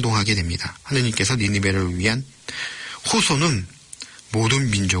행동하게 됩니다. 하느님께서 니니베를 위한 호소는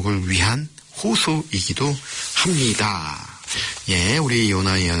모든 민족을 위한 호소이기도 합니다. 예, 우리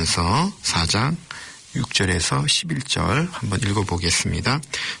요나 예언서 4장 6절에서 11절 한번 읽어보겠습니다.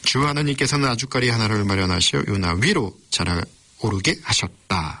 주 하느님께서는 아주까리 하나를 마련하시어 요나 위로 자라오르게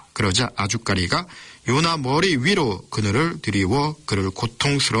하셨다. 그러자 아주까리가 요나 머리 위로 그늘을 들이워 그를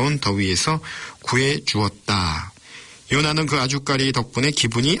고통스러운 더위에서 구해 주었다. 요나는 그 아주까리 덕분에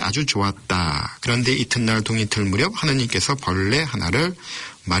기분이 아주 좋았다. 그런데 이튿날 동이틀 무렵 하느님께서 벌레 하나를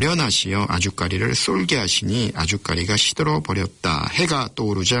마련하시어 아주까리를 쏠게 하시니 아주까리가 시들어 버렸다. 해가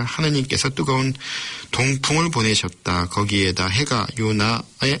떠오르자 하느님께서 뜨거운 동풍을 보내셨다. 거기에다 해가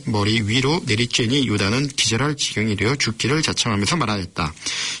요나의 머리 위로 내리쬐니 요나는 기절할 지경이 되어 죽기를 자청하면서 말하였다.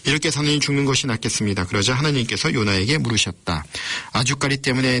 이렇게 하느님 죽는 것이 낫겠습니다. 그러자 하느님께서 요나에게 물으셨다. 아주까리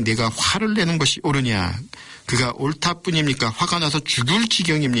때문에 내가 화를 내는 것이 옳으냐? 그가 옳다뿐입니까? 화가 나서 죽을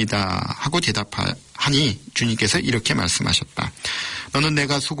지경입니다. 하고 대답하니 주님께서 이렇게 말씀하셨다. 너는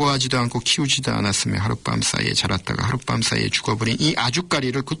내가 수고하지도 않고 키우지도 않았으며 하룻밤 사이에 자랐다가 하룻밤 사이에 죽어버린 이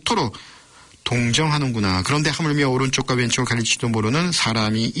아주까리를 그토록 동정하는구나. 그런데 하물며 오른쪽과 왼쪽을 가릴지도 모르는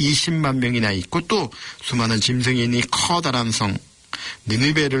사람이 20만 명이나 있고 또 수많은 짐승이 있니 커다란 성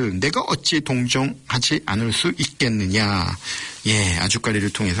니느베를 내가 어찌 동정하지 않을 수 있겠느냐. 예, 아주까리를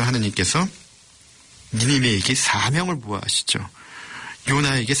통해서 하느님께서 니느베에게 사명을 부여하시죠.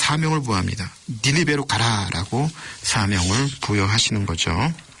 요나에게 사명을 부여합니다. 니느베로 가라라고 사명을 부여하시는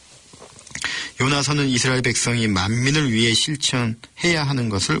거죠. 요나서는 이스라엘 백성이 만민을 위해 실천해야 하는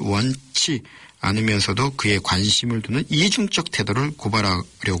것을 원치 않으면서도 그의 관심을 두는 이중적 태도를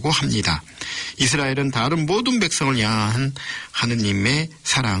고발하려고 합니다. 이스라엘은 다른 모든 백성을 향한 하느님의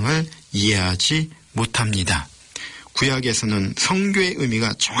사랑을 이해하지 못합니다. 구약에서는 성교의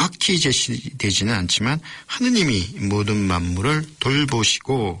의미가 정확히 제시되지는 않지만 하느님이 모든 만물을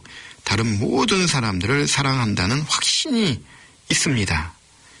돌보시고 다른 모든 사람들을 사랑한다는 확신이 있습니다.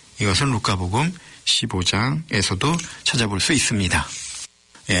 이것은 루카복음 15장에서도 찾아볼 수 있습니다.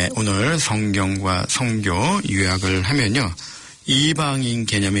 예, 오늘 성경과 성교 요약을 하면요. 이방인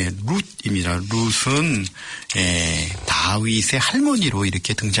개념의 룻입니다. 룻은 다윗의 할머니로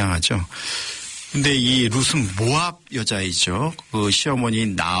이렇게 등장하죠. 근데 이 룻은 모압 여자이죠. 그 시어머니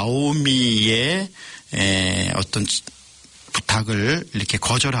나오미의 어떤 부탁을 이렇게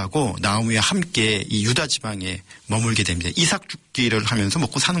거절하고 나오미와 함께 이 유다 지방에 머물게 됩니다. 이삭 죽기를 하면서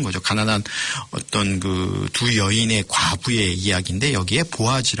먹고 사는 거죠. 가난한 어떤 그 두 여인의 과부의 이야기인데 여기에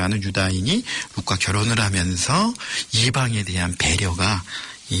보아즈라는 유다인이 룻과 결혼을 하면서 이방에 대한 배려가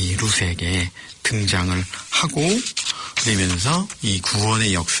이 룻에게 등장을 하고 그러면서 이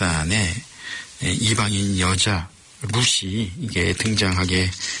구원의 역사 안에 이방인 여자 룻이 이게 등장하게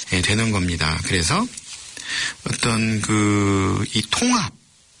되는 겁니다. 그래서 어떤 이 통합,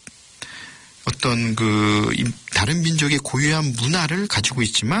 어떤 다른 민족의 고유한 문화를 가지고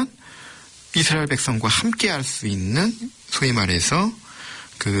있지만 이스라엘 백성과 함께 할 수 있는 소위 말해서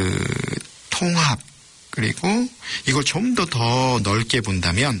통합, 그리고 이걸 좀 더 넓게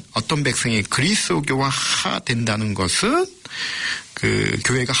본다면 어떤 백성이 그리스도교화 된다는 것은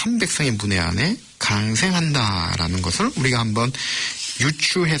교회가 한 백성의 문화 안에 강생한다라는 것을 우리가 한번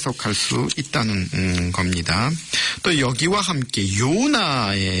유추 해석할 수 있다는 겁니다. 또 여기와 함께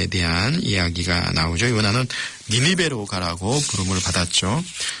요나에 대한 이야기가 나오죠. 요나는 니느베로 가라고 부름을 받았죠.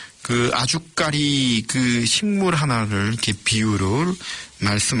 아주까리 식물 하나를 이렇게 비유를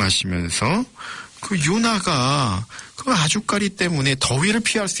말씀하시면서 요나가 아주까리 때문에 더위를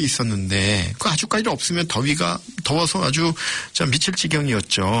피할 수 있었는데 아주까리가 없으면 더위가 더워서 아주 미칠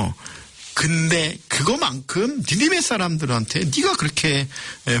지경이었죠. 근데 그거만큼 니느웨 사람들한테 네가 그렇게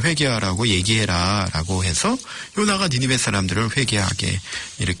회개하라고 얘기해라라고 해서 요나가 니느웨 사람들을 회개하게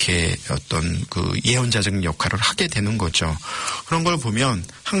이렇게 어떤 예언자적인 역할을 하게 되는 거죠. 그런 걸 보면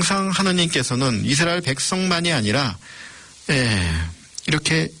항상 하나님께서는 이스라엘 백성만이 아니라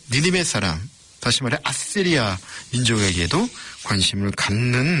이렇게 니느웨 사람, 다시 말해 아시리아 민족에게도 관심을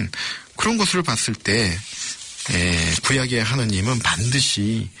갖는 그런 것을 봤을 때 구약의 하나님은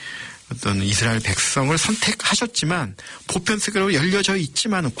반드시 어떤 이스라엘 백성을 선택하셨지만 보편적으로 열려져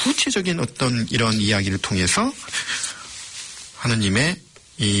있지만 구체적인 어떤 이런 이야기를 통해서 하느님의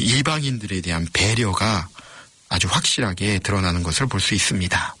이 이방인들에 대한 배려가 아주 확실하게 드러나는 것을 볼 수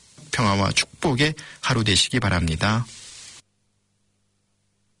있습니다. 평화와 축복의 하루 되시기 바랍니다.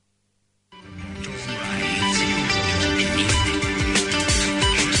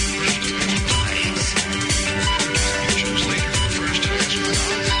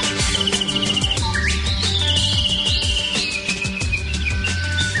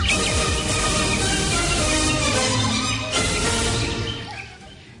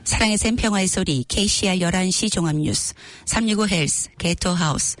 사랑의 샘 평화의 소리 KCR 11시 종합뉴스 365 헬스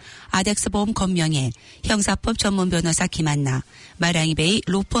게토하우스 아덱스 보험 건명회 형사법 전문 변호사 김한나 마랑이베이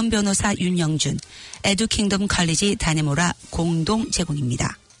로펌 변호사 윤영준 에듀킹덤 컬리지 다네모라 공동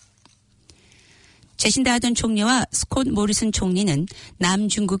제공입니다. 제신다 아던 총리와 스콧 모리슨 총리는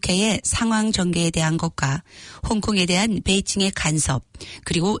남중국해의 상황 전개에 대한 것과 홍콩에 대한 베이징의 간섭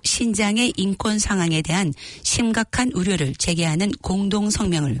그리고 신장의 인권 상황에 대한 심각한 우려를 제기하는 공동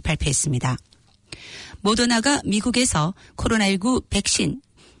성명을 발표했습니다. 모더나가 미국에서 코로나19 백신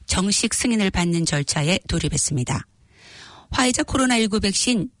정식 승인을 받는 절차에 돌입했습니다. 화이자 코로나19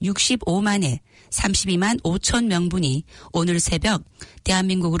 백신 65만에 32만 5천 명분이 오늘 새벽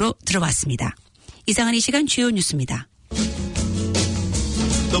대한민국으로 들어왔습니다. 이상한 이 시간 주요 뉴스입니다.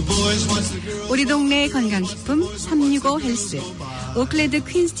 우리 동네 건강식품 365 헬스 오클랜드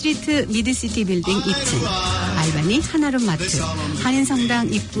퀸스트리트 미드시티 빌딩 2층 알바니 하나룸 마트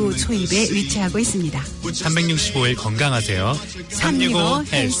한인성당 입구 초입에 위치하고 있습니다. 365일 건강하세요. 365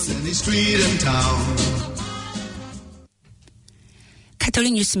 헬스.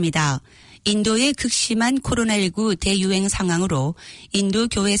 카톨릭 뉴스입니다. 인도의 극심한 코로나19 대유행 상황으로 인도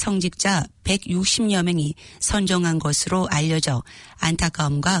교회 성직자 160여 명이 선정한 것으로 알려져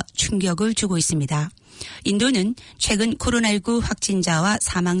안타까움과 충격을 주고 있습니다. 인도는 최근 코로나19 확진자와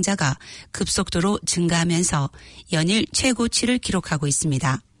사망자가 급속도로 증가하면서 연일 최고치를 기록하고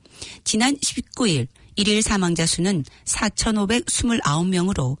있습니다. 지난 19일 일일 사망자 수는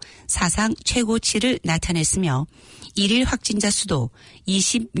 4,529명으로 사상 최고치를 나타냈으며 일일 확진자 수도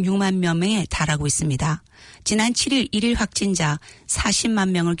 26만 명에 달하고 있습니다. 지난 7일 일일 확진자 40만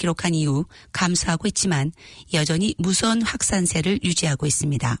명을 기록한 이후 감소하고 있지만 여전히 무서운 확산세를 유지하고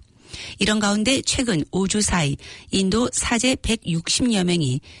있습니다. 이런 가운데 최근 5주 사이 인도 사제 160여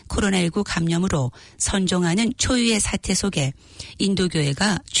명이 코로나19 감염으로 선종하는 초유의 사태 속에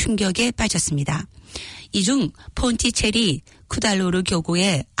인도교회가 충격에 빠졌습니다. 이 중 폰티체리 쿠달로르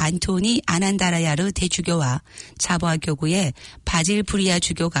교구의 안토니 아난다라야르 대주교와 자보아 교구의 바질 브리아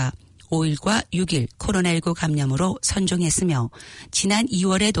주교가 5일과 6일 코로나19 감염으로 선종했으며 지난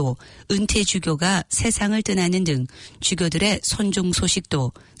 2월에도 은퇴 주교가 세상을 떠나는 등 주교들의 선종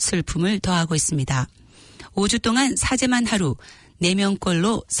소식도 슬픔을 더하고 있습니다. 5주 동안 사제만 하루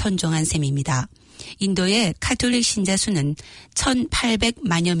 4명꼴로 선종한 셈입니다. 인도의 카톨릭 신자 수는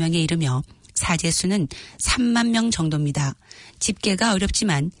 1,800만여 명에 이르며 사제 수는 3만 명 정도입니다. 집계가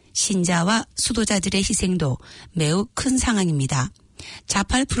어렵지만 신자와 수도자들의 희생도 매우 큰 상황입니다.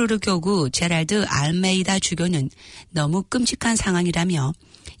 자팔프루르 교구 제랄드 알메이다 주교는 너무 끔찍한 상황이라며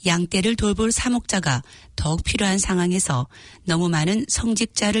양떼를 돌볼 사목자가 더욱 필요한 상황에서 너무 많은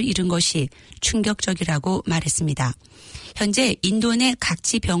성직자를 잃은 것이 충격적이라고 말했습니다. 현재 인도 내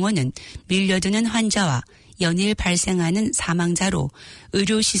각지 병원은 밀려드는 환자와 연일 발생하는 사망자로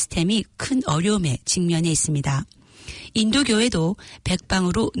의료 시스템이 큰 어려움에 직면해 있습니다. 인도 교회도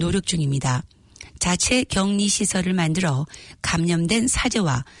백방으로 노력 중입니다. 자체 격리시설을 만들어 감염된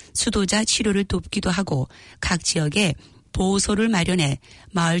사제와 수도자 치료를 돕기도 하고 각 지역에 보호소를 마련해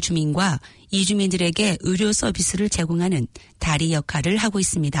마을 주민과 이주민들에게 의료 서비스를 제공하는 다리 역할을 하고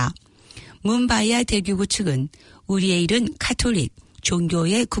있습니다. 뭄바이아 대교구 측은 우리의 일은 카톨릭,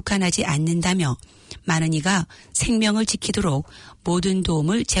 종교에 국한하지 않는다며 많은 이가 생명을 지키도록 모든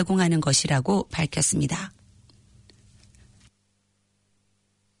도움을 제공하는 것이라고 밝혔습니다.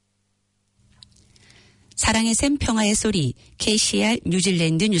 사랑의 샘 평화의 소리 KCR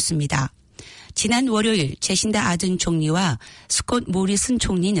뉴질랜드 뉴스입니다. 지난 월요일 제신다 아든 총리와 스콧 모리슨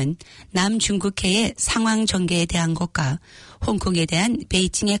총리는 남중국해의 상황 전개에 대한 것과 홍콩에 대한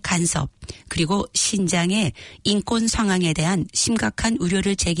베이징의 간섭 그리고 신장의 인권 상황에 대한 심각한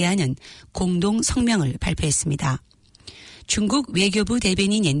우려를 제기하는 공동 성명을 발표했습니다. 중국 외교부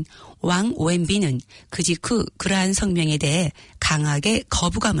대변인인 왕 웬비는 그 직후 그러한 성명에 대해 강하게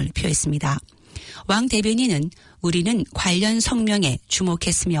거부감을 표했습니다. 왕 대변인은 우리는 관련 성명에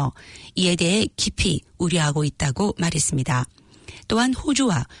주목했으며 이에 대해 깊이 우려하고 있다고 말했습니다. 또한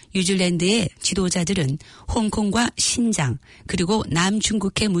호주와 뉴질랜드의 지도자들은 홍콩과 신장 그리고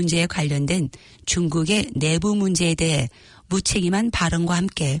남중국해 문제에 관련된 중국의 내부 문제에 대해 무책임한 발언과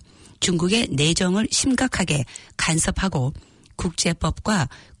함께 중국의 내정을 심각하게 간섭하고 국제법과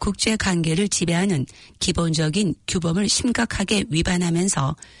국제관계를 지배하는 기본적인 규범을 심각하게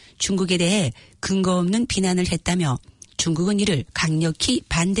위반하면서 중국에 대해 근거 없는 비난을 했다며 중국은 이를 강력히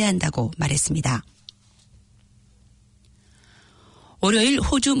반대한다고 말했습니다. 월요일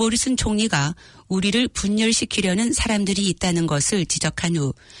호주 모리슨 총리가 우리를 분열시키려는 사람들이 있다는 것을 지적한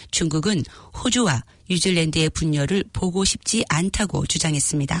후 중국은 호주와 뉴질랜드의 분열을 보고 싶지 않다고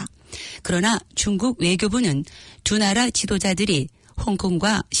주장했습니다. 그러나 중국 외교부는 두 나라 지도자들이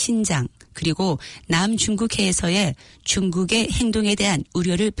홍콩과 신장 그리고 남중국해에서의 중국의 행동에 대한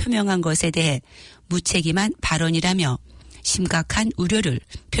우려를 표명한 것에 대해 무책임한 발언이라며 심각한 우려를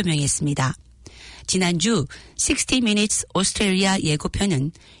표명했습니다. 지난주 60 Minutes 오스트레일리아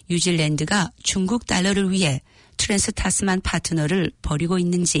예고편은 뉴질랜드가 중국 달러를 위해 트랜스타스만 파트너를 버리고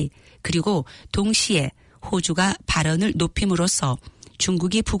있는지 그리고 동시에 호주가 발언을 높임으로써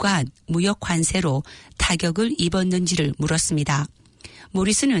중국이 부과한 무역 관세로 타격을 입었는지를 물었습니다.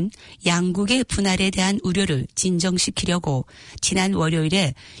 모리슨은 양국의 분할에 대한 우려를 진정시키려고 지난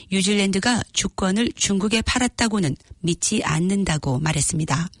월요일에 뉴질랜드가 주권을 중국에 팔았다고는 믿지 않는다고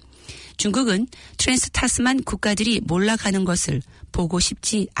말했습니다. 중국은 트랜스타스만 국가들이 몰락하는 것을 보고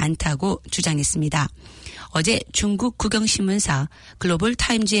싶지 않다고 주장했습니다. 어제 중국 국영신문사 글로벌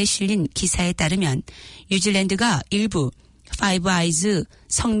타임즈에 실린 기사에 따르면 뉴질랜드가 일부 파이브 아이즈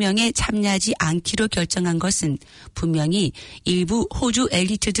성명에 참여하지 않기로 결정한 것은 분명히 일부 호주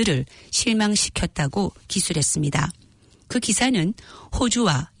엘리트들을 실망시켰다고 기술했습니다. 그 기사는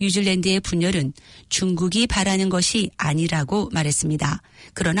호주와 뉴질랜드의 분열은 중국이 바라는 것이 아니라고 말했습니다.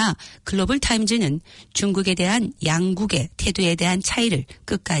 그러나 글로벌 타임즈는 중국에 대한 양국의 태도에 대한 차이를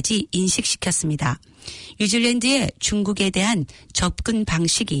끝까지 인식시켰습니다. 뉴질랜드의 중국에 대한 접근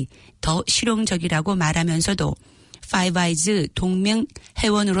방식이 더 실용적이라고 말하면서도 파이브 아이즈 동맹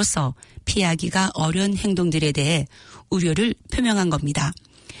회원으로서 피하기가 어려운 행동들에 대해 우려를 표명한 겁니다.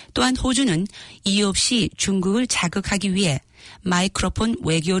 또한 호주는 이유 없이 중국을 자극하기 위해 마이크로폰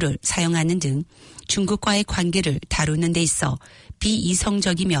외교를 사용하는 등 중국과의 관계를 다루는 데 있어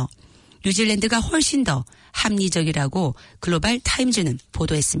비이성적이며 뉴질랜드가 훨씬 더 합리적이라고 글로벌 타임즈는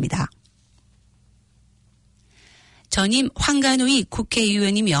보도했습니다. 전임 황가노이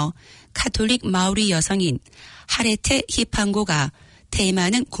국회의원이며 카톨릭 마오리 여성인 하레테 히판고가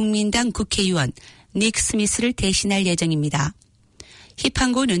퇴임하는 국민당 국회의원 닉 스미스를 대신할 예정입니다.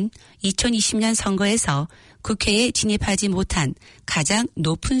 히판고는 2020년 선거에서 국회에 진입하지 못한 가장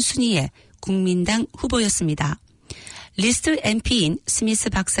높은 순위의 국민당 후보였습니다. 리스트 MP인 스미스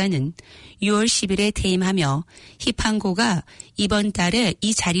박사는 6월 10일에 퇴임하며 히판고가 이번 달에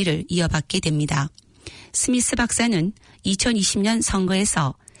이 자리를 이어받게 됩니다. 스미스 박사는 2020년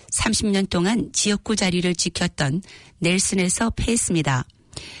선거에서 30년 동안 지역구 자리를 지켰던 넬슨에서 패했습니다.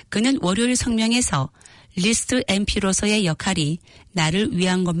 그는 월요일 성명에서 리스트 MP로서의 역할이 나를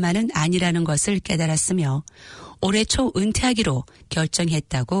위한 것만은 아니라는 것을 깨달았으며 올해 초 은퇴하기로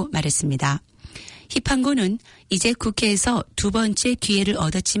결정했다고 말했습니다. 히판고는 이제 국회에서 두 번째 기회를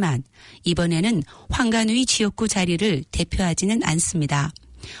얻었지만 이번에는 황가누이 지역구 자리를 대표하지는 않습니다.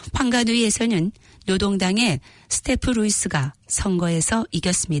 황가누이에서는 노동당의 스테프 루이스가 선거에서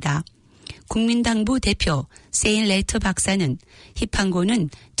이겼습니다. 국민당부 대표 세인 레이터 박사는 히판고는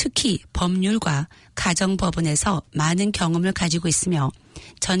특히 법률과 가정법원에서 많은 경험을 가지고 있으며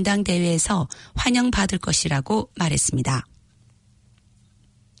전당대회에서 환영받을 것이라고 말했습니다.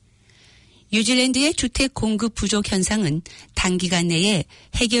 뉴질랜드의 주택 공급 부족 현상은 단기간 내에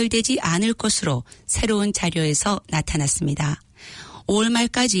해결되지 않을 것으로 새로운 자료에서 나타났습니다. 5월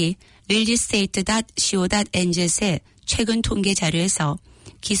말까지 realestate.co.nz의 최근 통계 자료에서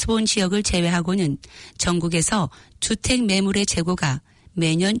기스본 지역을 제외하고는 전국에서 주택 매물의 재고가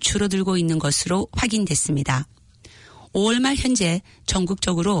매년 줄어들고 있는 것으로 확인됐습니다. 5월 말 현재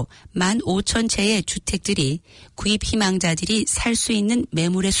전국적으로 15,000채의 주택들이 구입 희망자들이 살 수 있는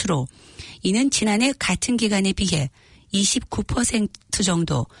매물의 수로 이는 지난해 같은 기간에 비해 29%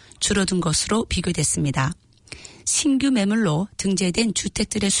 정도 줄어든 것으로 비교됐습니다. 신규 매물로 등재된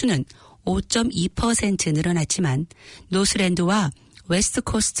주택들의 수는 5.2% 늘어났지만 노스랜드와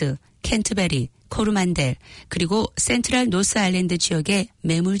웨스트코스트, 캔트베리, 코르만델 그리고 센트럴 노스 아일랜드 지역의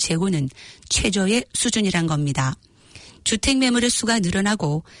매물 재고는 최저의 수준이란 겁니다. 주택 매물의 수가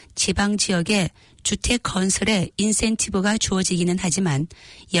늘어나고 지방 지역에 주택 건설에 인센티브가 주어지기는 하지만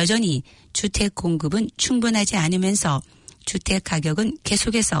여전히 주택 공급은 충분하지 않으면서 주택 가격은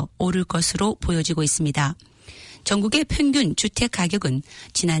계속해서 오를 것으로 보여지고 있습니다. 전국의 평균 주택 가격은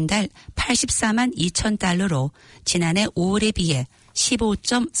지난달 84만 2천 달러로 지난해 5월에 비해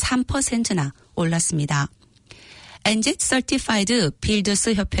 15.3%나 올랐습니다. NZ Certified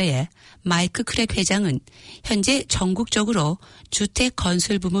Builders 협회의 마이크 크랙 회장은 현재 전국적으로 주택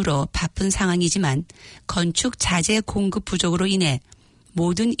건설 붐으로 바쁜 상황이지만 건축 자재 공급 부족으로 인해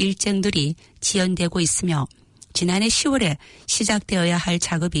모든 일정들이 지연되고 있으며 지난해 10월에 시작되어야 할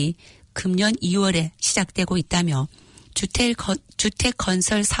작업이 금년 2월에 시작되고 있다며 주택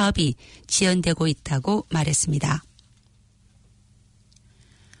건설 사업이 지연되고 있다고 말했습니다.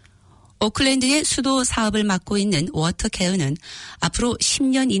 오클랜드의 수도 사업을 맡고 있는 워터케어는 앞으로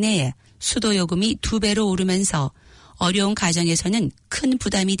 10년 이내에 수도 요금이 2배로 오르면서 어려운 가정에서는 큰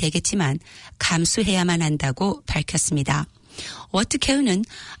부담이 되겠지만 감수해야만 한다고 밝혔습니다. 워터케어는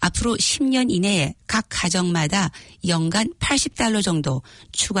앞으로 10년 이내에 각 가정마다 연간 $80 정도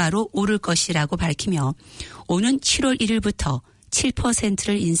추가로 오를 것이라고 밝히며 오는 7월 1일부터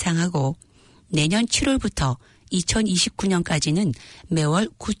 7%를 인상하고 내년 7월부터 2029년까지는 매월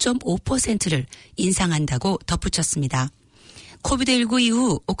 9.5%를 인상한다고 덧붙였습니다. 코비드19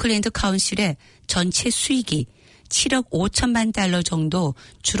 이후 오클랜드 카운실의 전체 수익이 7억 5천만 달러 정도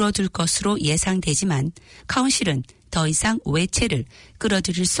줄어들 것으로 예상되지만 카운실은 더 이상 외채를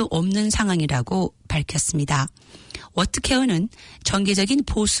끌어들일 수 없는 상황이라고 밝혔습니다. 워터케어는 정기적인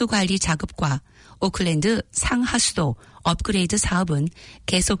보수관리 작업과 오클랜드 상하수도 업그레이드 사업은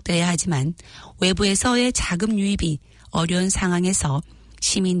계속돼야 하지만 외부에서의 자금 유입이 어려운 상황에서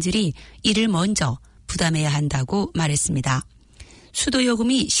시민들이 이를 먼저 부담해야 한다고 말했습니다.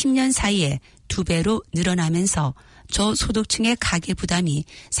 수도요금이 10년 사이에 2배로 늘어나면서 저소득층의 가계 부담이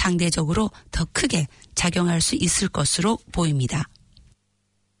상대적으로 더 크게 작용할 수 있을 것으로 보입니다.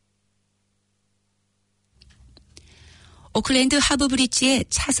 오클랜드 하버브리지의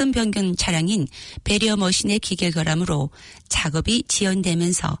차선 변경 차량인 배리어 머신의 기계 결함으로 작업이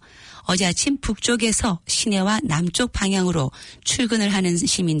지연되면서 어제 아침 북쪽에서 시내와 남쪽 방향으로 출근을 하는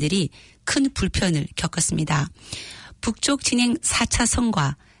시민들이 큰 불편을 겪었습니다. 북쪽 진행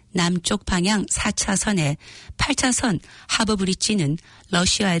 4차선과 남쪽 방향 4차선의 8차선 하버브리지는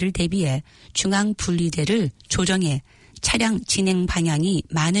러시아를 대비해 중앙 분리대를 조정해 차량 진행 방향이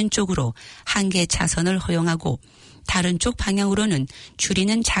많은 쪽으로 한 개 차선을 허용하고 다른 쪽 방향으로는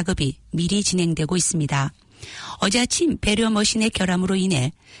줄이는 작업이 미리 진행되고 있습니다. 어제 아침 배리어 머신의 결함으로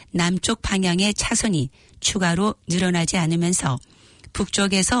인해 남쪽 방향의 차선이 추가로 늘어나지 않으면서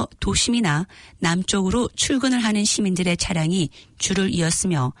북쪽에서 도심이나 남쪽으로 출근을 하는 시민들의 차량이 줄을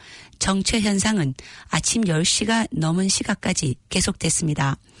이었으며 정체 현상은 아침 10시가 넘은 시각까지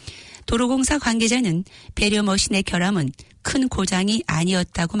계속됐습니다. 도로공사 관계자는 배려 머신의 결함은 큰 고장이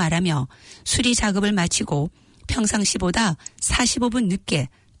아니었다고 말하며 수리 작업을 마치고 평상시보다 45분 늦게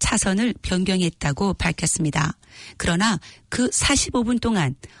차선을 변경했다고 밝혔습니다. 그러나 그 45분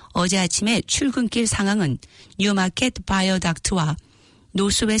동안 어제 아침에 출근길 상황은 뉴마켓 바이오닥트와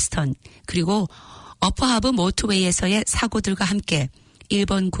노스웨스턴 그리고 어퍼하브 모터웨이에서의 사고들과 함께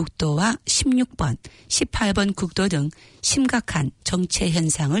 1번 국도와 16번, 18번 국도 등 심각한 정체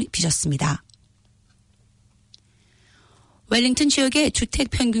현상을 빚었습니다. 웰링턴 지역의 주택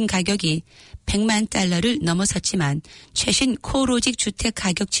평균 가격이 100만 달러를 넘어섰지만 최신 코로직 주택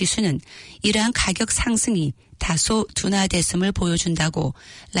가격 지수는 이러한 가격 상승이 다소 둔화됐음을 보여준다고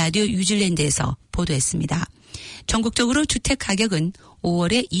라디오 뉴질랜드에서 보도했습니다. 전국적으로 주택 가격은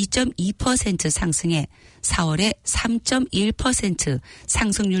 5월에 2.2% 상승해 4월에 3.1%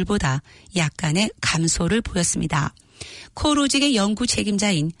 상승률보다 약간의 감소를 보였습니다. 코로직의 연구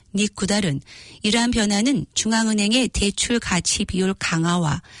책임자인 닉 구달은 이러한 변화는 중앙은행의 대출 가치 비율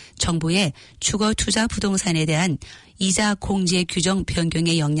강화와 정부의 주거 투자 부동산에 대한 이자 공제 규정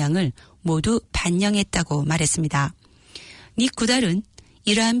변경의 영향을 모두 반영했다고 말했습니다. 닉 구달은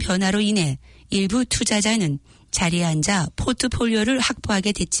이러한 변화로 인해 일부 투자자는 자리에 앉아 포트폴리오를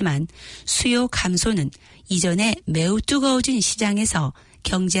확보하게 됐지만 수요 감소는 이전에 매우 뜨거워진 시장에서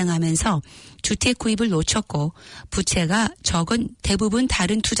경쟁하면서 주택 구입을 놓쳤고 부채가 적은 대부분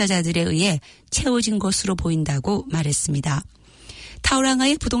다른 투자자들에 의해 채워진 것으로 보인다고 말했습니다.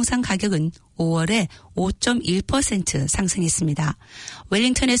 타우랑아의 부동산 가격은 5월에 5.1% 상승했습니다.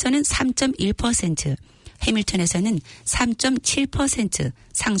 웰링턴에서는 3.1%, 해밀턴에서는 3.7%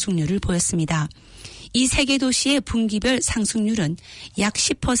 상승률을 보였습니다. 이 세 개 도시의 분기별 상승률은 약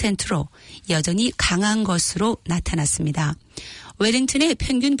 10%로 여전히 강한 것으로 나타났습니다. 웰링턴의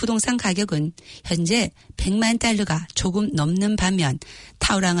평균 부동산 가격은 현재 100만 달러가 조금 넘는 반면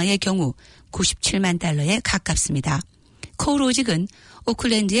타우랑아의 경우 97만 달러에 가깝습니다. 코로직은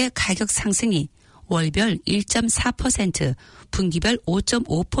오클랜드의 가격 상승이 월별 1.4%, 분기별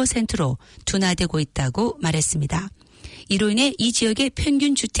 5.5%로 둔화되고 있다고 말했습니다. 이로 인해 이 지역의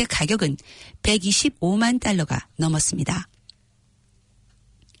평균 주택 가격은 125만 달러가 넘었습니다.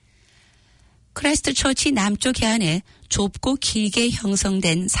 크라이스트처치 남쪽 해안에 좁고 길게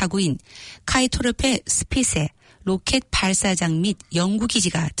형성된 사구인 카이토르페 스핏의 로켓 발사장 및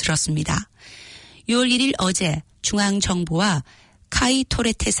연구기지가 들었습니다. 6월 1일 어제 중앙정부와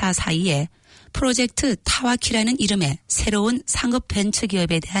카이토레테사 사이에 프로젝트 타와키라는 이름의 새로운 상업 벤처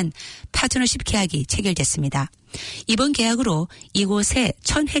기업에 대한 파트너십 계약이 체결됐습니다. 이번 계약으로 이곳에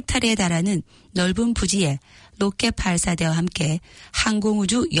 1000헥타르에 달하는 넓은 부지에 로켓 발사대와 함께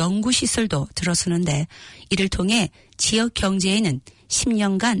항공우주 연구시설도 들어서는데 이를 통해 지역 경제에는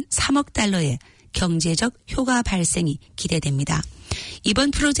 10년간 3억 달러의 경제적 효과 발생이 기대됩니다.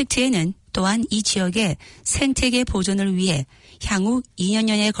 이번 프로젝트에는 또한 이 지역의 생태계 보존을 위해 향후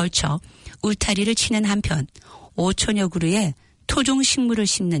 2년여에 걸쳐 울타리를 치는 한편 5천여 그루의 토종 식물을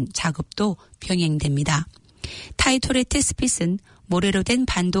심는 작업도 병행됩니다. 타이토레테 스핏은 모래로 된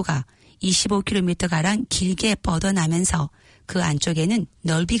반도가 25km가량 길게 뻗어나면서 그 안쪽에는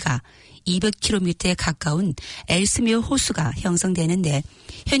넓이가 200km에 가까운 엘스미어 호수가 형성되는데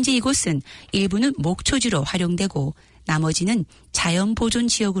현재 이곳은 일부는 목초지로 활용되고 나머지는 자연보존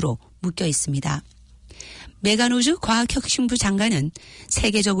지역으로 묶여 있습니다. 메간 우주 과학혁신부 장관은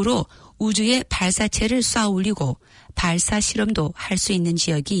세계적으로 우주에 발사체를 쏴 올리고 발사 실험도 할 수 있는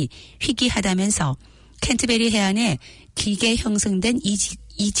지역이 희귀하다면서 캔트베리 해안에 길게 형성된 이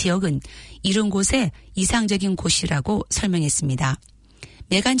지역은 이런 곳에 이상적인 곳이라고 설명했습니다.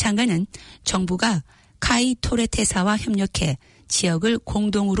 메간 장관은 정부가 카이토레테사와 협력해 지역을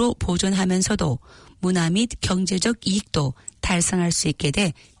공동으로 보존하면서도 문화 및 경제적 이익도 달성할 수 있게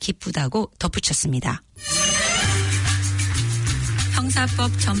돼 기쁘다고 덧붙였습니다.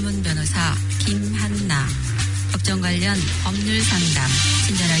 형사법 전문 변호사 김한나, 법정 관련 법률 상담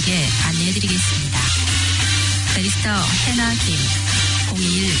친절하게 안내해드리겠습니다. 베리스터 해나 김,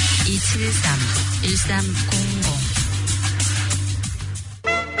 01-273-1300.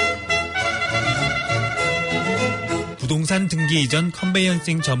 부동산 등기 이전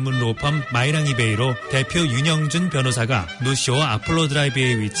컨베이언싱 전문 로펌 마이랑이베이로 대표 윤영준 변호사가 노쇼 아폴로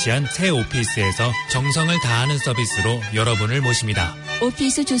드라이브에 위치한 새 오피스에서 정성을 다하는 서비스로 여러분을 모십니다.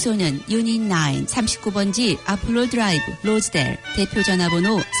 오피스 주소는 유닛 9 39번지 아폴로 드라이브 로즈델, 대표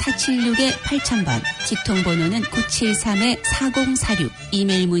전화번호 476-8000번, 직통번호는 973-4046,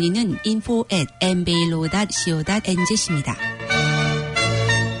 이메일 문의는 info@mbailo.co.nz입니다.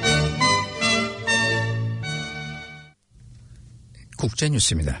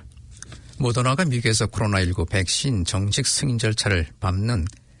 국제뉴스입니다. 모더나가 미국에서 코로나19 백신 정식 승인 절차를 밟는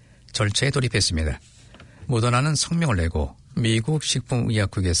절차에 돌입했습니다. 모더나는 성명을 내고 미국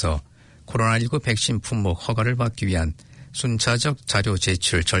식품의약국에서 코로나19 백신 품목 허가를 받기 위한 순차적 자료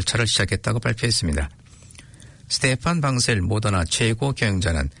제출 절차를 시작했다고 발표했습니다. 스테판 방셀 모더나 최고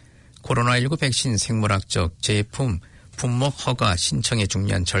경영자는 코로나19 백신 생물학적 제품 품목 허가 신청에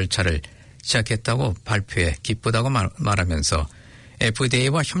중요한 절차를 시작했다고 발표해 기쁘다고 말하면서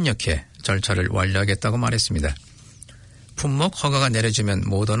FDA와 협력해 절차를 완료하겠다고 말했습니다. 품목 허가가 내려지면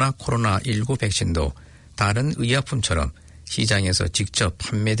모더나 코로나19 백신도 다른 의약품처럼 시장에서 직접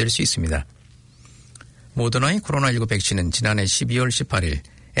판매될 수 있습니다. 모더나의 코로나19 백신은 지난해 12월 18일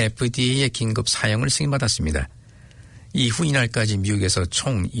FDA의 긴급 사용을 승인받았습니다. 이후 이날까지 미국에서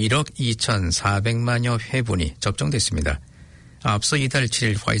총 1억 2,400만여 회분이 접종됐습니다. 앞서 이달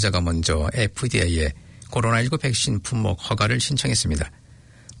 7일 화이자가 먼저 FDA에 코로나19 백신 품목 허가를 신청했습니다.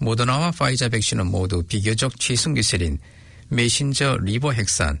 모더나와 파이자 백신은 모두 비교적 최승기셀인 메신저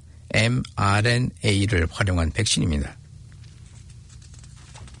리보핵산 mRNA를 활용한 백신입니다.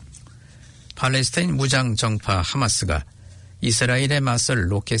 팔레스타인 무장 정파 하마스가 이스라엘에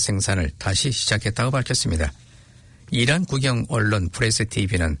맞설 로켓 생산을 다시 시작했다고 밝혔습니다. 이란 국영 언론 프레스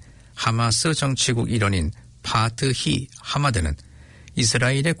TV는 하마스 정치국 일원인 파트히 하마드는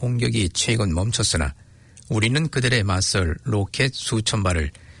이스라엘의 공격이 최근 멈췄으나 우리는 그들에 맞설 로켓 수천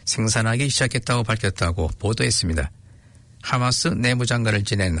발을 생산하기 시작했다고 밝혔다고 보도했습니다. 하마스 내무장관을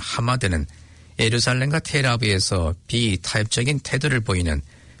지낸 하마드는 예루살렘과 텔아비브에서 비타협적인 태도를 보이는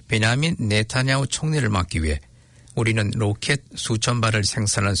베냐민 네타냐후 총리를 막기 위해 우리는 로켓 수천 발을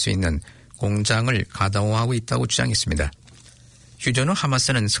생산할 수 있는 공장을 가동하고 있다고 주장했습니다. 휴전 후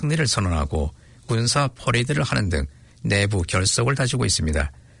하마스는 승리를 선언하고 군사 퍼레이드를 하는 등 내부 결속을 다지고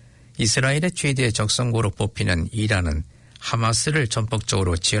있습니다. 이스라엘의 최대 적성고로 뽑히는 이란은 하마스를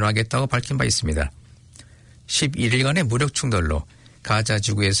전폭적으로 지원하겠다고 밝힌 바 있습니다. 11일간의 무력 충돌로 가자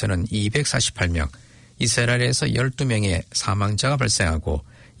지구에서는 248명, 이스라엘에서 12명의 사망자가 발생하고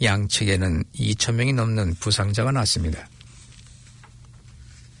양측에는 2,000명이 넘는 부상자가 났습니다.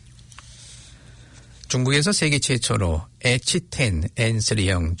 중국에서 세계 최초로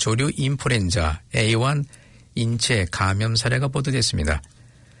H10N3형 조류 인플루엔자 A1 인체 감염 사례가 보도됐습니다.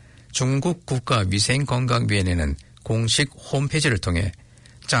 중국 국가위생건강위원회는 공식 홈페이지를 통해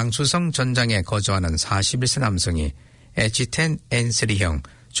장수성 전장에 거주하는 41세 남성이 H10N3형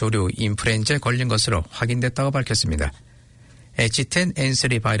조류 인플루엔자에 걸린 것으로 확인됐다고 밝혔습니다.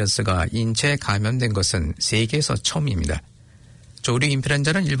 H10N3 바이러스가 인체에 감염된 것은 세계에서 처음입니다. 조류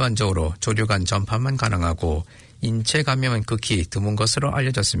인플루엔자는 일반적으로 조류 간 전파만 가능하고 인체 감염은 극히 드문 것으로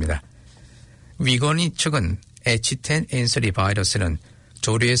알려졌습니다. 위건이 측은 H10N3 바이러스는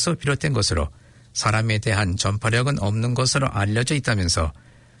조류에서 비롯된 것으로 사람에 대한 전파력은 없는 것으로 알려져 있다면서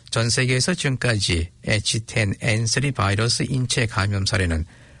전 세계에서 지금까지 H10N3 바이러스 인체 감염 사례는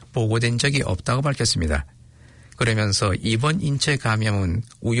보고된 적이 없다고 밝혔습니다. 그러면서 이번 인체 감염은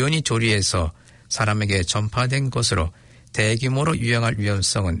우연히 조류에서 사람에게 전파된 것으로 대규모로 유행할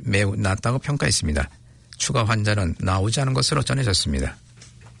위험성은 매우 낮다고 평가했습니다. 추가 환자는 나오지 않은 것으로 전해졌습니다.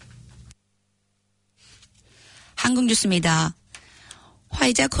 한국 뉴스입니다.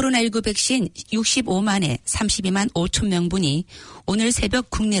 화이자 코로나19 백신 65만에 32만 5천 명분이 오늘 새벽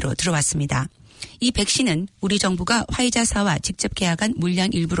국내로 들어왔습니다. 이 백신은 우리 정부가 화이자사와 직접 계약한 물량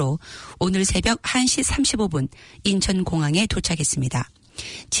일부로 오늘 새벽 1시 35분 인천공항에 도착했습니다.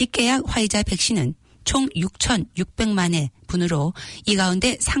 직계약 화이자 백신은 총 6,600만회 분으로 이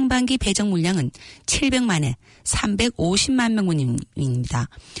가운데 상반기 배정 물량은 700만회 350만 명분입니다.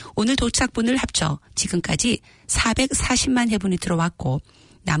 오늘 도착분을 합쳐 지금까지 440만 회분이 들어왔고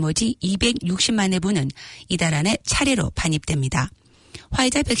나머지 260만 회분은 이달 안에 차례로 반입됩니다.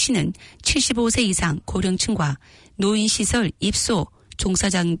 화이자 백신은 75세 이상 고령층과 노인시설 입소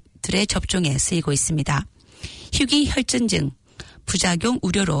종사자들의 접종에 쓰이고 있습니다. 희귀 혈전증 부작용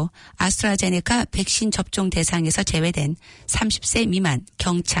우려로 아스트라제네카 백신 접종 대상에서 제외된 30세 미만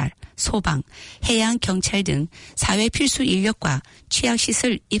경찰, 소방, 해양경찰 등 사회 필수 인력과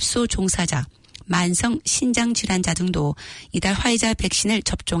취약시설 입소 종사자, 만성 신장질환자 등도 이달 화이자 백신을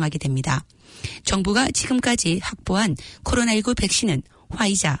접종하게 됩니다. 정부가 지금까지 확보한 코로나19 백신은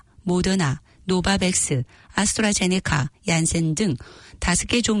화이자, 모더나, 노바백스, 아스트라제네카, 얀센 등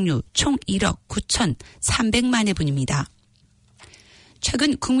 5개 종류 총 1억 9,300만 회분입니다.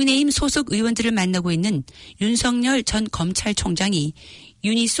 최근 국민의힘 소속 의원들을 만나고 있는 윤석열 전 검찰총장이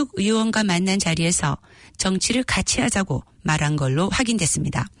윤희숙 의원과 만난 자리에서 정치를 같이 하자고 말한 걸로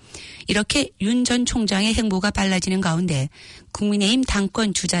확인됐습니다. 이렇게 윤 전 총장의 행보가 빨라지는 가운데 국민의힘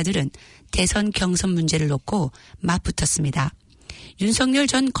당권 주자들은 대선 경선 문제를 놓고 맞붙었습니다. 윤석열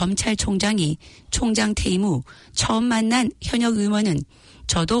전 검찰총장이 총장 퇴임 후 처음 만난 현역 의원은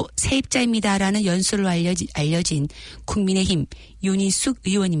저도 세입자입니다라는 연설로 알려진 국민의힘 윤희숙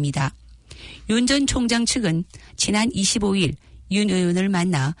의원입니다. 윤 전 총장 측은 지난 25일 윤 의원을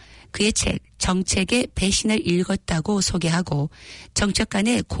만나 그의 책 정책의 배신을 읽었다고 소개하고 정책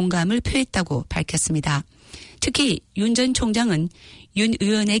간의 공감을 표했다고 밝혔습니다. 특히 윤 전 총장은 윤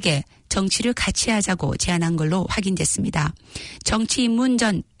의원에게 정치를 같이 하자고 제안한 걸로 확인됐습니다. 정치 입문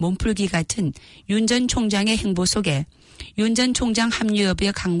전 몸풀기 같은 윤 전 총장의 행보 속에 윤 전 총장 합류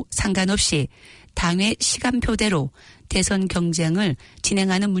여부에 상관없이 당의 시간표대로 대선 경쟁을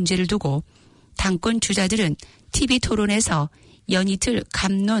진행하는 문제를 두고 당권 주자들은 TV 토론에서 연이틀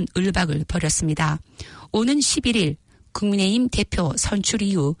갑론 을박을 벌였습니다. 오는 11일 국민의힘 대표 선출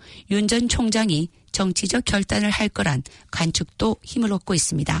이후 윤 전 총장이 정치적 결단을 할 거란 관측도 힘을 얻고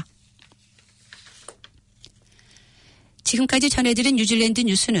있습니다. 지금까지 전해드린 뉴질랜드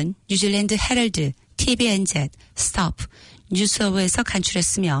뉴스는 뉴질랜드 헤럴드, TVNZ, 스톱, 뉴스어워에서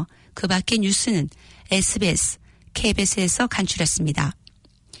간추렸으며 그 밖의 뉴스는 SBS, KBS에서 간추렸습니다.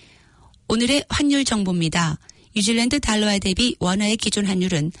 오늘의 환율 정보입니다. 뉴질랜드 달러화 대비 원화의 기존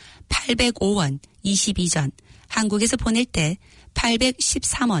환율은 805원 22전, 한국에서 보낼 때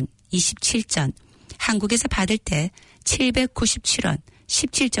 813원 27전, 한국에서 받을 때 797원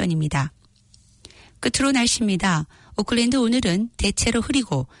 17전입니다. 끝으로 날씨입니다. 오클랜드 오늘은 대체로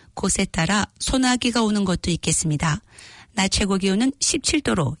흐리고 곳에 따라 소나기가 오는 곳도 있겠습니다. 낮 최고 기온은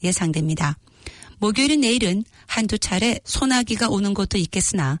 17도로 예상됩니다. 목요일인 내일은 한두 차례 소나기가 오는 곳도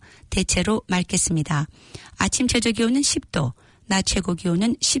있겠으나 대체로 맑겠습니다. 아침 최저 기온은 10도, 낮 최고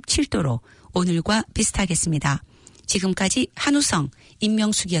기온은 17도로 오늘과 비슷하겠습니다. 지금까지 한우성,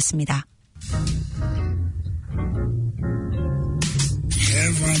 임명숙이었습니다.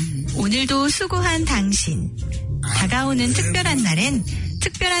 오늘도 수고한 당신. 다가오는 특별한 날엔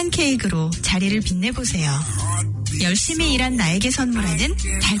특별한 케이크로 자리를 빛내보세요. 열심히 일한 나에게 선물하는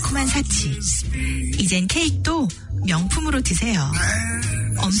달콤한 사치. 이젠 케이크도 명품으로 드세요.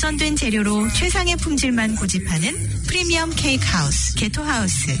 엄선된 재료로 최상의 품질만 고집하는 프리미엄 케이크 하우스,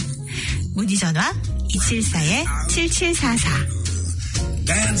 게토하우스. 문의 전화 274-7744.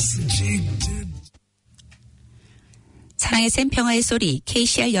 사랑의 샘 평화의 소리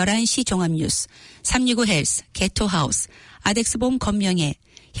KCR 11시 종합뉴스 365 헬스 게토하우스 아덱스봄 건명회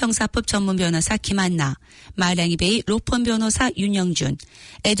형사법 전문 변호사 김한나 마량이베이 로펌 변호사 윤영준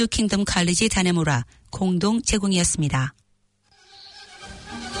에듀킹덤 칼리지 다네모라 공동 제공이었습니다.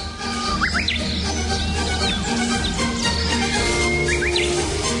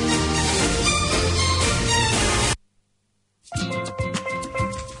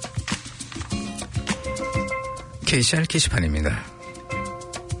 KCR 게시판입니다.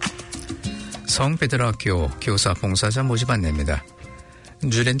 성베드로학교 교사 봉사자 모집 안내입니다.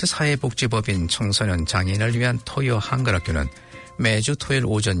 뉴질랜드 사회복지법인 청소년 장애인을 위한 토요 한글학교는 매주 토요일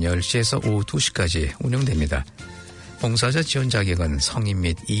오전 10시에서 오후 2시까지 운영됩니다. 봉사자 지원 자격은 성인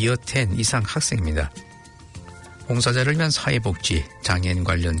및 이어 10 이상 학생입니다. 봉사자를 위한 사회복지, 장애인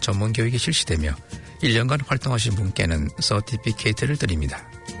관련 전문 교육이 실시되며 1년간 활동하신 분께는 서티피케이트를 드립니다.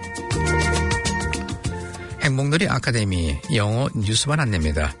 행복놀이 아카데미 영어 뉴스반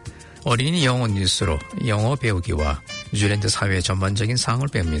안내입니다. 어린이 영어 뉴스로 영어 배우기와 뉴질랜드 사회 전반적인 사항을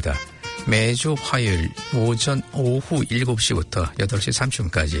배웁니다. 매주 화요일 오후 7시부터 8시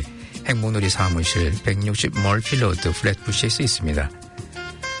 30분까지 행복놀이 사무실 160 멀필로드 플랫부시에서 있습니다.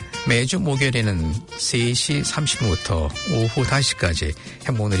 매주 목요일에는 3시 30분부터 오후 5시까지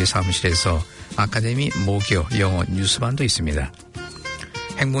행복놀이 사무실에서 아카데미 모교 영어 뉴스반도 있습니다.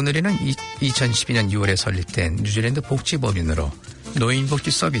 행복놀이는 2012년 6월에 설립된 뉴질랜드 복지법인으로 노인복지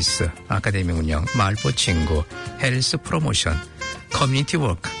서비스, 아카데미 운영, 말보 친구, 헬스 프로모션, 커뮤니티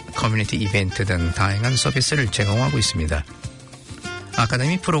워크, 커뮤니티 이벤트 등 다양한 서비스를 제공하고 있습니다.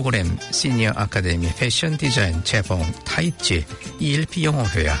 아카데미 프로그램, 시니어 아카데미, 패션 디자인, 재봉, 타이치, ELP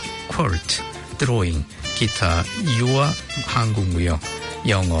영어회화, 콜트, 드로잉, 기타, 유아, 한국 무용,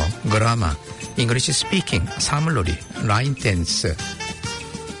 영어, 그라마, 잉글리시 스피킹, 사물놀이, 라인 댄스,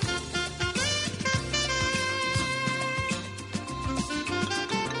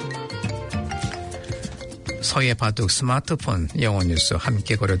 서예 바둑, 스마트폰, 영어 뉴스,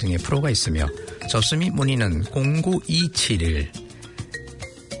 함께 거래 등의 프로가 있으며 접수 및 문의는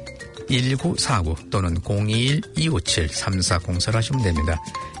 0927-1949 또는 021-257-3404로 하시면 됩니다.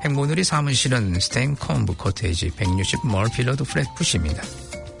 행복놀이 사무실은 스탠컴브 코테이지 160 멀필러드 플랫푸시입니다.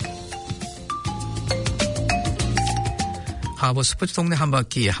 하버 스포츠 동네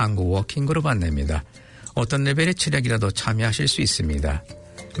한바퀴 한국 워킹그룹 안내입니다. 어떤 레벨의 체력이라도 참여하실 수 있습니다.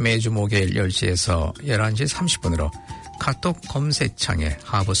 매주 목요일 10시에서 11시 30분으로 카톡 검색창에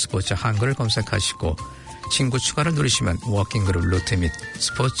하버스포츠 한글을 검색하시고 친구 추가를 누르시면 워킹그룹 루트 및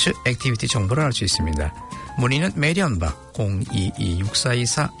스포츠 액티비티 정보를 알 수 있습니다. 문의는 매련박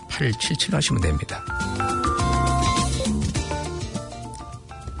 022-6424-877 하시면 됩니다.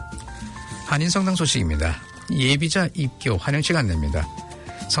 한인성당 소식입니다. 예비자 입교 환영식 안내입니다.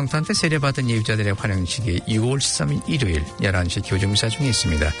 성탄 때 세례받은 예비자들의 환영식이 6월 13일 일요일 11시 교정미사 중에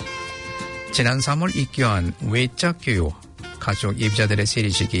있습니다. 지난 3월 입교한 외자 교육 가족 예비자들의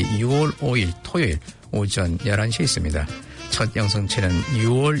세례식이 6월 5일 토요일 오전 11시에 있습니다. 첫 영성체는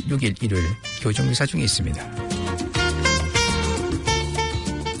 6월 6일 일요일 교정미사 중에 있습니다.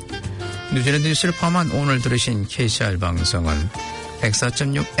 뉴질랜드 뉴스를 포함한 오늘 들으신 KCR 방송은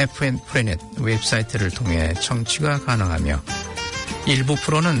 104.6 FM 프레넷 웹사이트를 통해 청취가 가능하며 일부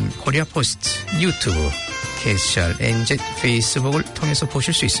프로는 코리아 포스트, 유튜브, KCR NZ 페이스북을 통해서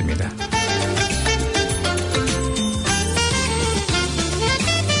보실 수 있습니다.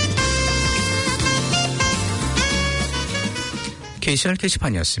 KCR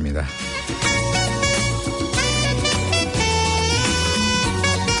게시판이었습니다.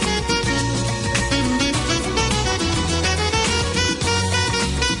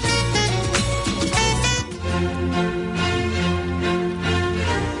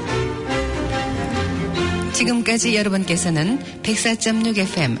 지금까지 여러분께서는 104.6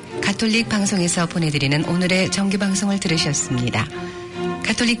 FM 가톨릭 방송에서 보내드리는 오늘의 정규방송을 들으셨습니다.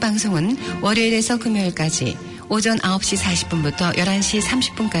 가톨릭 방송은 월요일에서 금요일까지 오전 9시 40분부터 11시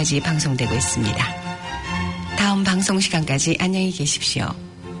 30분까지 방송되고 있습니다. 다음 방송 시간까지 안녕히 계십시오.